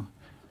worldview.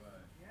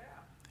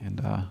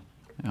 And I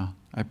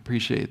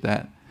appreciate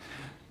that.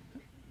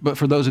 But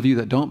for those of you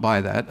that don't buy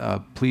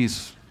that,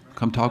 please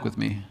come talk with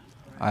me.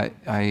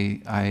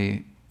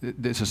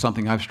 This is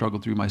something I've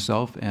struggled through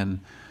myself, and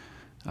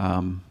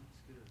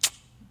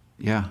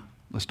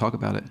let's talk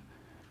about it.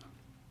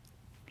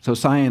 So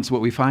science,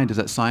 what we find is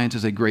that science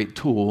is a great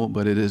tool,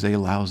 but it is a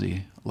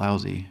lousy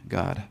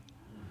God.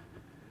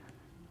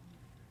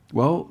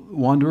 Well,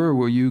 wanderer,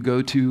 will you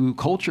go to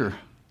culture?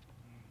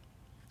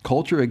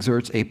 Culture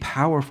exerts a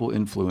powerful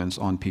influence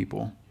on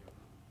people.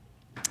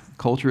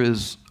 Culture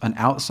is an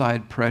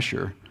outside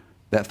pressure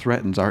that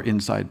threatens our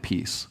inside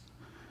peace.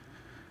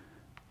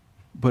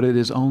 But it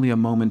is only a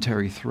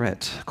momentary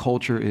threat.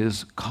 Culture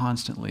is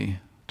constantly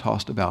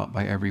tossed about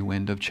by every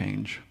wind of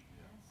change.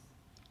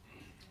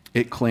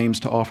 It claims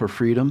to offer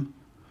freedom,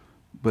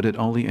 but it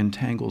only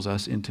entangles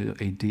us into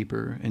a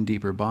deeper and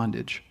deeper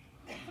bondage.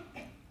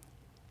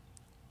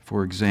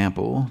 For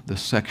example, the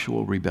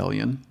sexual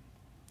rebellion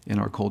in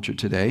our culture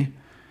today,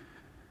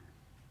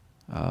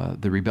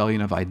 the rebellion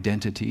of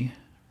identity,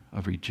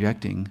 of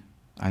rejecting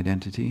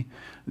identity,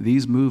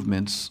 these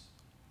movements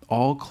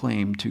all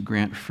claim to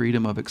grant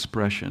freedom of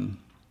expression,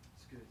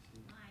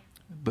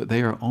 but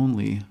they are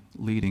only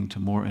leading to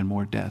more and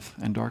more death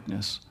and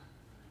darkness.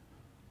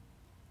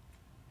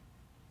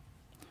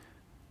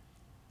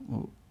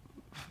 Well,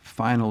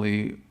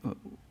 finally,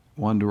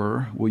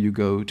 wanderer, will you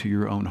go to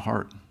your own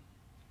heart?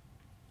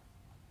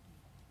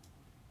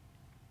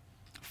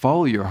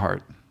 Follow your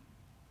heart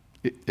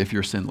if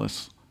you're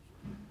sinless.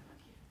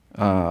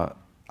 I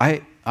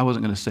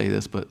wasn't going to say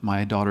this, but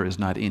my daughter is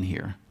not in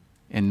here,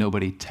 and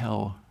nobody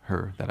tell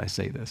her that I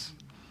say this.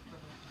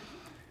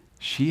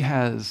 She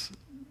has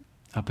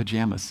a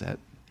pajama set,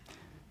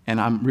 and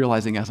I'm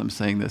realizing as I'm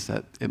saying this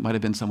that it might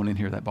have been someone in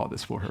here that bought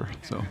this for her.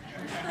 So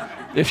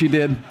if you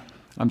did,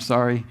 I'm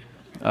sorry.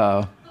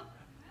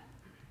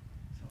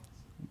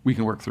 We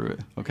can work through it,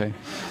 okay?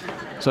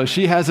 So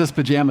she has this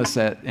pajama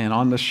set, and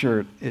on the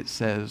shirt it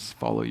says,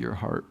 "Follow your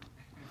heart."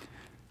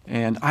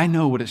 And I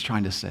know what it's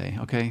trying to say,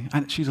 okay?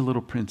 She's a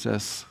little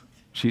princess.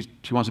 She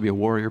wants to be a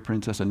warrior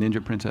princess, a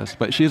ninja princess,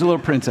 but she's a little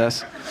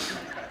princess.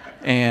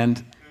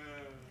 And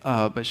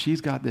but she's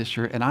got this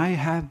shirt, and I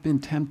have been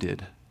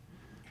tempted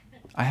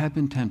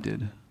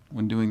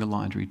when doing the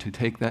laundry to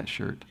take that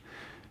shirt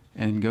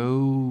and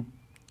go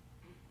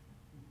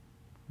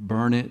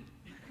burn it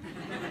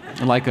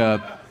like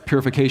a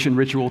purification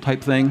ritual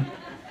type thing.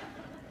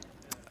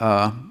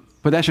 But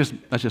that's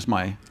just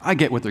my. I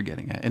get what they're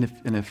getting at,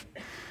 and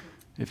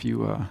if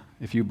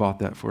you bought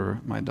that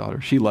for my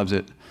daughter, she loves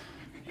it,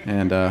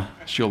 and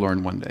she'll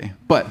learn one day.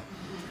 But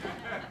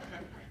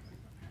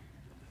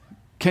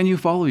can you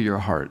follow your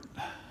heart?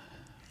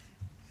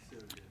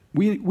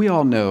 We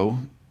all know.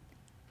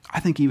 I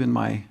think even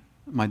my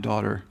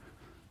daughter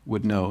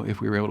would know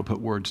if we were able to put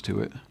words to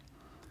it.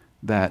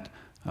 That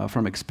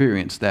from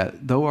experience,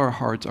 that though our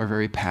hearts are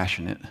very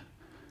passionate,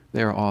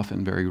 they are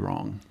often very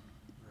wrong.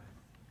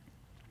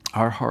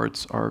 Our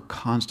hearts are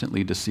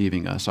constantly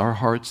deceiving us. Our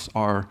hearts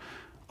are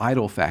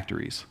idol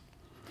factories,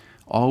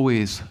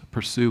 always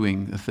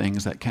pursuing the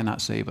things that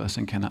cannot save us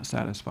and cannot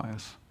satisfy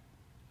us.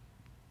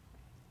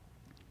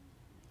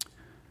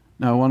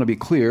 Now, I want to be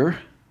clear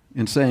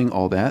in saying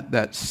all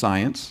that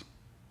science,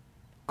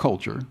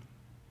 culture,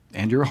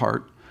 and your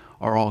heart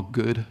are all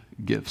good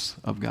gifts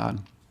of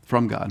God,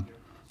 from God,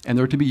 and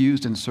they're to be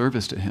used in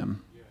service to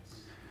Him.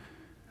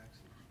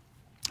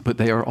 But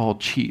they are all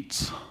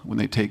cheats when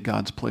they take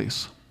God's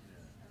place.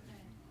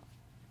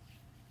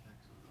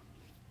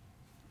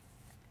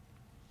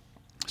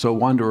 So,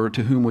 wanderer,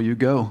 to whom will you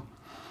go?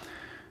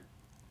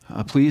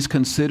 Please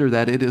consider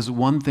that it is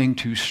one thing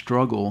to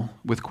struggle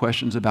with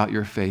questions about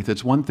your faith.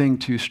 It's one thing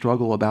to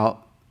struggle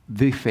about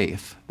the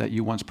faith that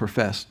you once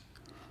professed,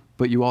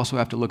 but you also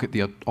have to look at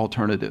the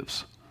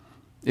alternatives.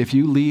 If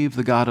you leave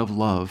the God of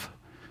love,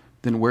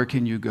 then where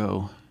can you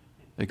go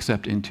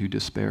except into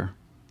despair?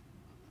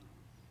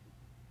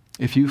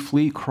 If you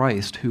flee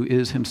Christ, who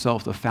is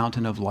himself the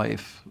fountain of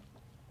life,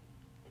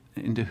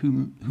 into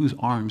whose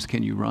arms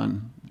can you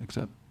run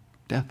except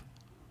death?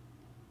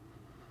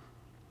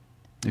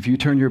 If you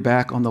turn your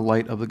back on the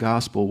light of the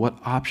gospel, what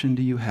option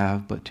do you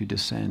have but to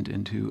descend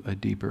into a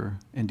deeper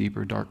and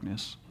deeper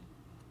darkness?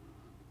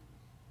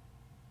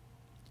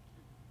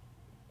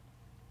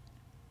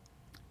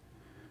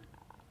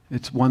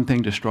 It's one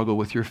thing to struggle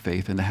with your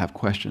faith and to have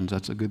questions.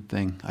 That's a good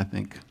thing, I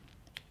think.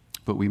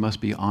 But we must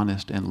be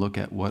honest and look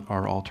at what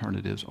our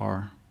alternatives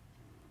are.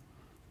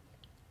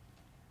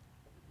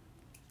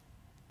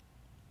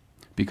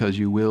 Because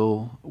you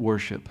will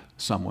worship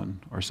someone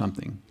or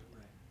something.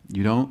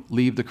 You don't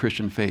leave the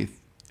Christian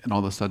faith and all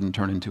of a sudden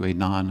turn into a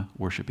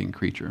non-worshiping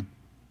creature.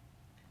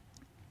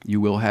 You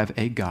will have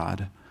a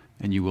God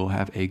and you will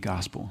have a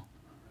gospel.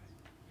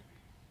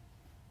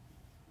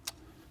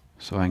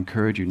 So I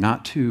encourage you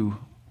not to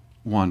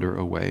wander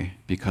away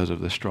because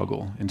of the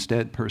struggle.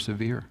 Instead,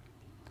 persevere.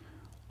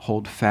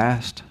 Hold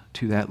fast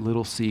to that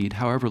little seed,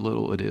 however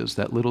little it is,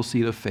 that little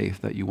seed of faith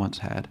that you once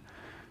had.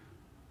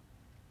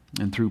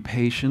 And through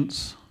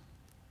patience,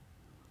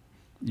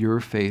 your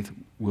faith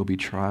will be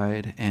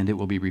tried and it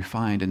will be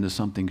refined into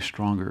something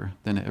stronger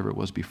than it ever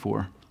was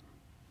before.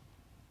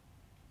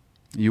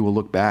 You will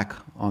look back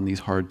on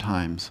these hard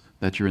times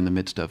that you're in the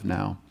midst of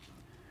now,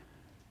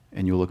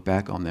 and you'll look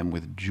back on them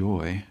with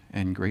joy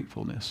and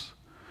gratefulness.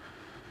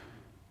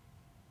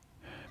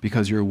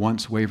 Because your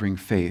once wavering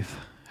faith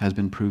has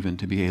been proven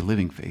to be a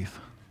living faith.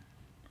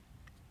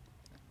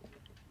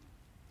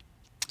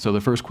 So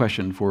the first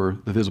question for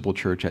the visible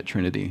church at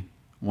Trinity,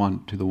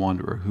 one to the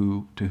wanderer,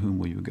 to whom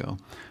will you go?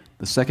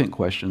 The second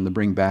question, the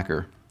bring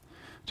backer,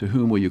 to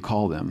whom will you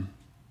call them?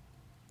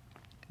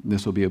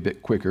 This will be a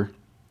bit quicker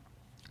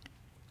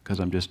because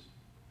I'm just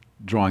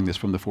drawing this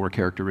from the 4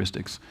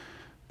 characteristics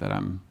that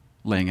I'm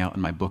laying out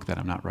in my book that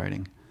I'm not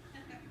writing,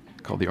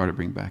 called The Art of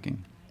Bring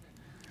Backing.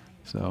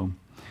 So,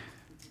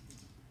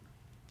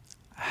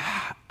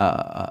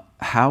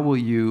 how will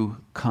you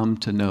come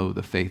to know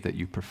the faith that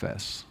you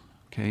profess?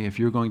 Okay, if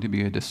you're going to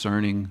be a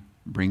discerning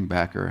bring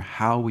backer,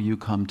 how will you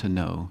come to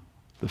know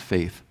the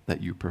faith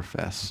that you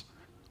profess?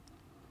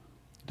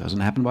 It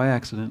doesn't happen by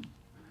accident.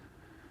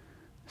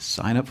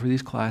 Sign up for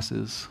these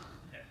classes.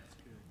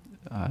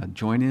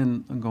 Join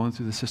in on going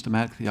through the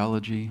systematic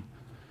theology.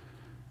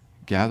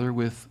 Gather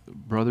with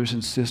brothers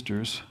and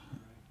sisters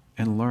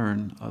and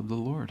learn of the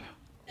Lord.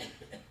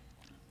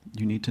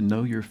 You need to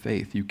know your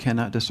faith. You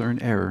cannot discern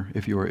error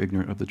if you are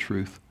ignorant of the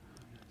truth.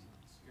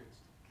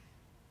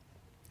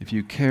 If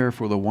you care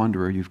for the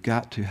wanderer, you've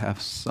got to have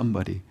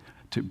somebody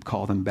to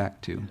call them back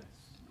to.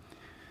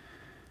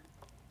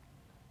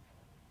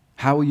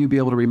 How will you be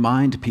able to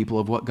remind people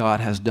of what God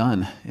has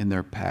done in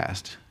their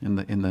past, in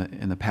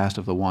the past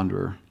of the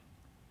wanderer?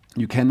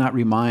 You cannot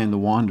remind the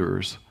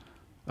wanderers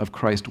of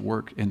Christ's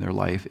work in their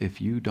life if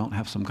you don't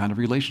have some kind of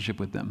relationship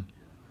with them.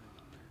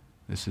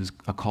 This is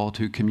a call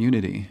to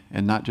community,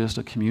 and not just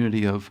a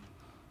community of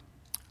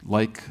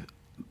like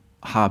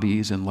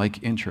hobbies and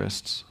like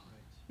interests,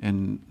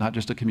 and not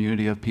just a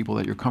community of people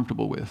that you're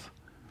comfortable with.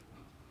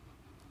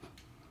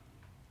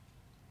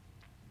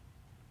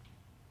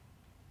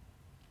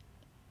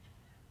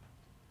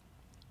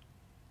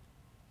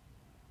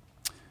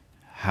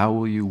 How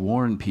will you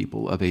warn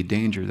people of a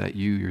danger that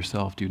you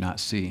yourself do not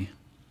see?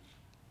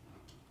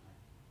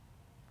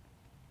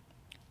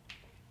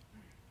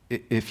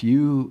 If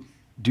you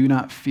do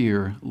not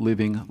fear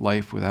living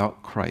life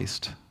without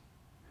Christ,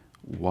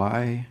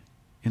 why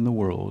in the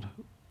world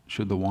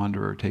should the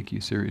wanderer take you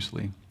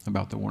seriously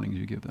about the warnings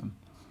you give them?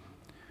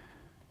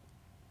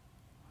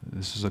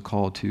 This is a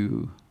call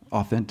to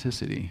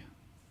authenticity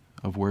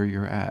of where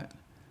you're at.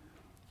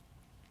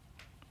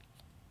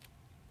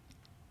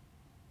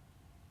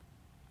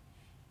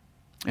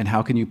 And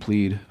how can you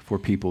plead for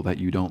people that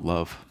you don't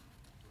love?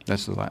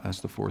 That's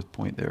the fourth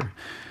point there.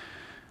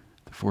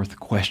 The fourth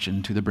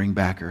question to the bring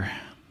backer.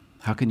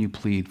 How can you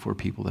plead for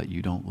people that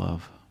you don't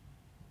love?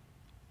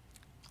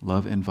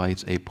 Love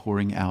invites a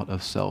pouring out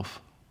of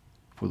self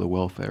for the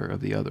welfare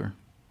of the other.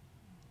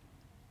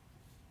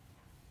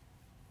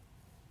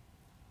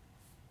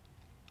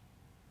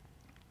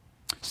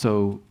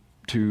 So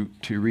to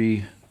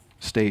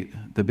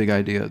restate the big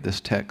idea of this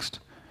text,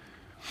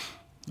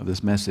 of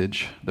this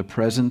message, the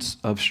presence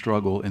of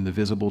struggle in the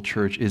visible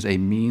church is a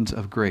means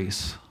of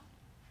grace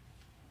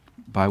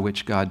by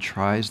which God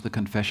tries the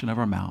confession of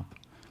our mouth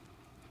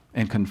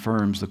and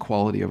confirms the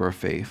quality of our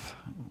faith,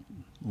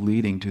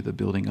 leading to the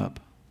building up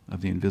of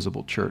the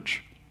invisible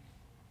church.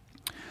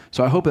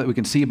 So I hope that we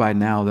can see by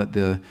now that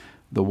the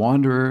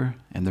wanderer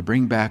and the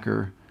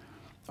bringbacker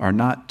are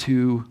not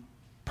two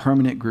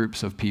permanent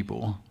groups of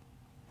people.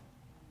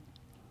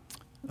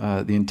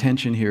 The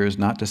intention here is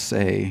not to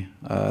say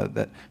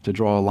that to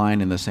draw a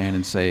line in the sand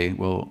and say,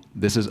 well,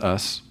 this is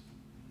us,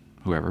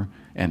 whoever,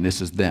 and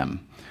this is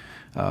them.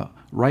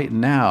 Right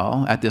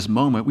now, at this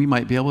moment, we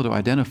might be able to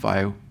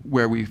identify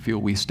where we feel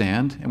we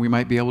stand, and we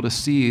might be able to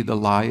see the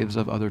lives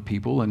of other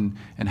people and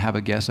have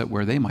a guess at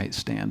where they might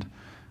stand.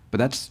 But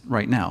that's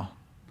right now.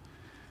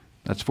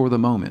 That's for the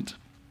moment.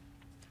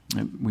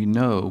 And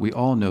we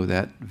all know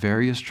that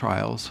various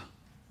trials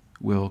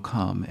will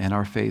come, and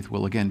our faith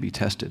will again be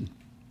tested.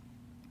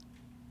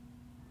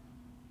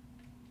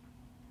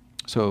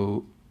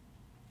 So,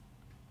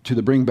 to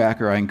the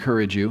bringbacker, I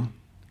encourage you,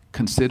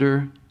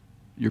 consider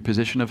your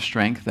position of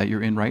strength that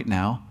you're in right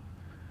now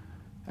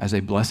as a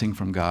blessing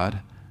from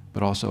God,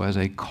 but also as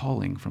a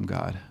calling from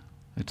God.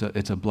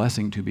 It's a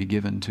blessing to be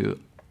given to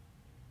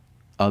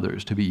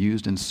others, to be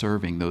used in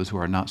serving those who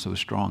are not so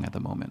strong at the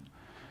moment.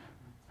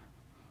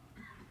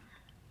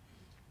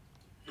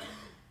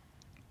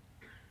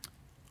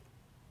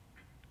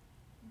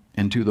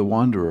 And to the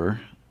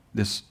wanderer,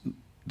 this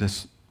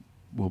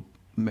will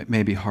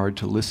may be hard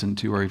to listen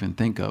to or even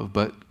think of,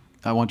 but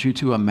I want you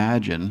to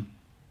imagine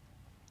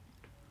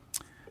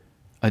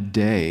a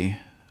day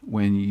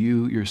when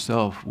you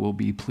yourself will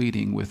be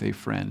pleading with a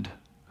friend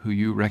who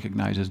you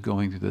recognize is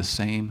going through the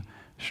same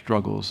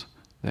struggles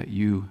that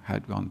you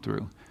had gone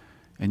through,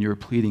 and you're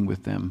pleading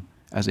with them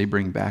as a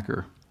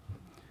bringbacker.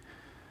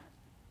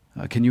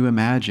 Can you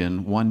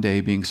imagine one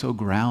day being so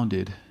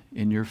grounded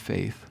in your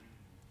faith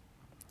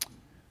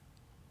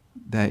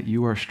that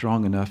you are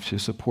strong enough to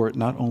support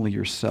not only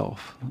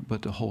yourself,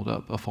 but to hold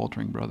up a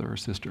faltering brother or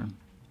sister?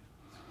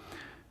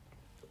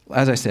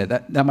 As I said,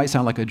 that might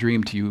sound like a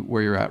dream to you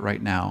where you're at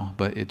right now,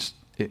 but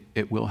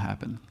it will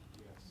happen.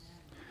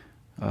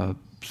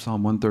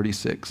 Psalm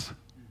 136.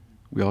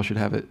 We all should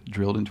have it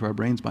drilled into our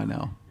brains by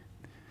now.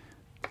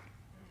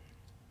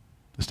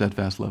 The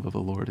steadfast love of the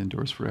Lord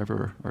endures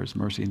forever, or his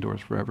mercy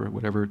endures forever,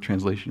 whatever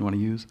translation you want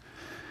to use.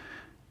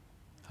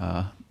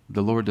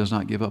 The Lord does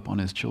not give up on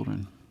his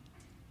children.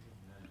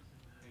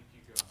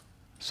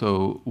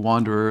 So,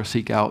 wanderer,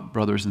 seek out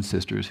brothers and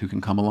sisters who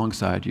can come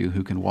alongside you,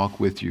 who can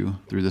walk with you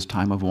through this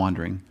time of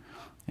wandering,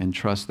 and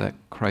trust that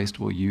Christ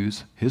will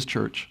use his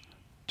church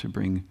to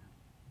bring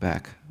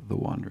back the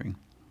wandering.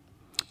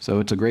 So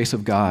it's a grace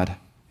of God.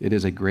 It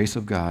is a grace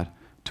of God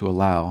to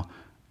allow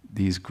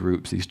these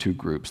groups, these two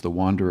groups, the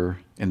wanderer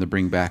and the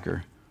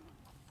bringbacker,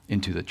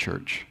 into the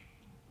church.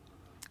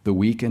 The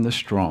weak and the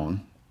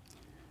strong,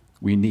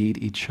 we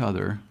need each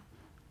other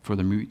for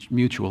the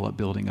mutual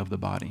upbuilding of the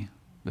body,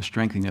 the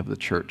strengthening of the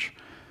church.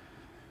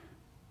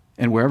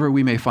 And wherever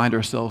we may find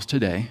ourselves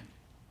today,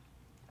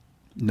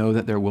 know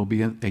that there will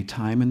be a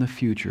time in the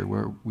future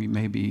where we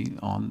may be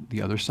on the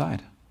other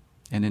side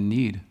and in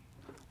need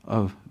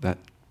of that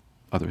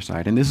other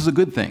side. And this is a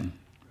good thing.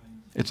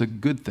 It's a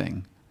good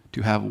thing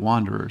to have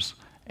wanderers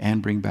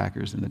and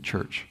bringbackers in the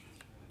church.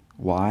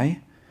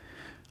 Why?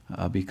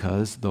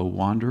 Because the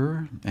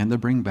wanderer and the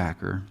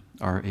bringbacker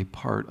are a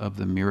part of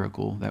the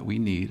miracle that we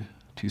need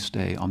to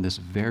stay on this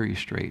very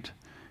straight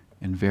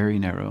and very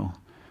narrow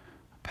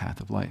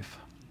path of life.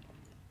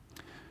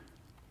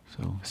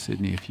 So,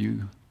 Sydney, if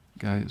you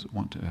guys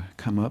want to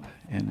come up,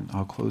 and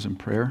I'll close in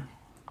prayer.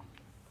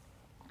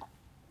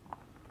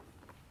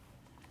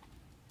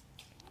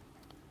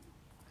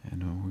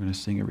 And we're going to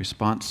sing a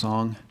response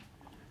song.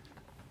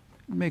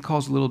 It may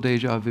cause a little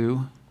deja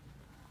vu,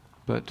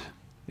 but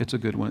it's a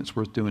good one. It's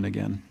worth doing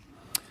again.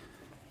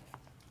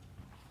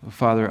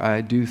 Father,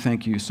 I do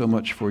thank you so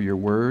much for your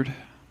word.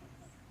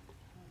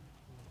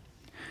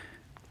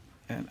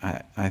 And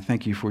I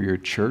thank you for your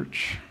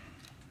church.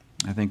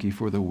 I thank you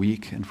for the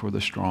weak and for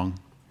the strong.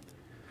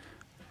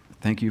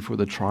 Thank you for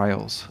the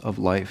trials of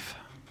life.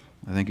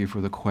 I thank you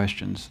for the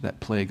questions that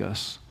plague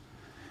us.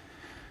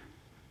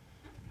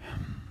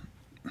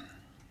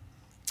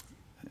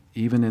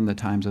 Even in the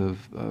times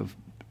of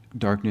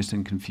darkness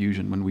and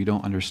confusion, when we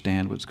don't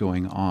understand what's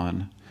going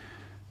on,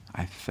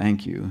 I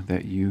thank you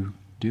that you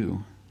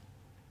do.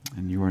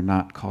 And you are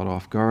not caught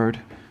off guard.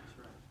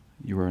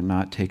 You are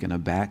not taken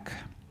aback.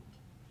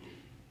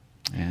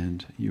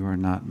 And you are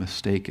not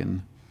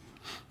mistaken.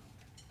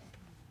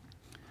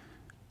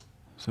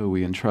 So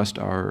we entrust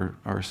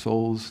our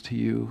souls to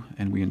you,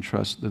 and we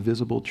entrust the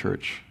visible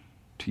church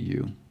to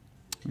you.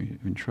 We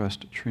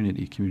entrust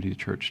Trinity Community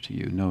Church to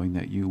you, knowing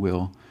that you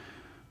will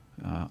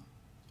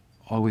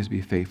always be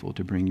faithful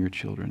to bring your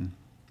children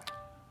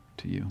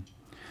to you.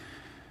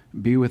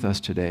 Be with us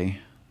today,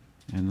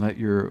 and let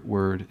your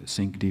word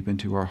sink deep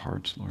into our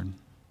hearts, Lord.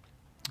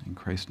 In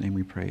Christ's name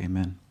we pray,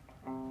 amen.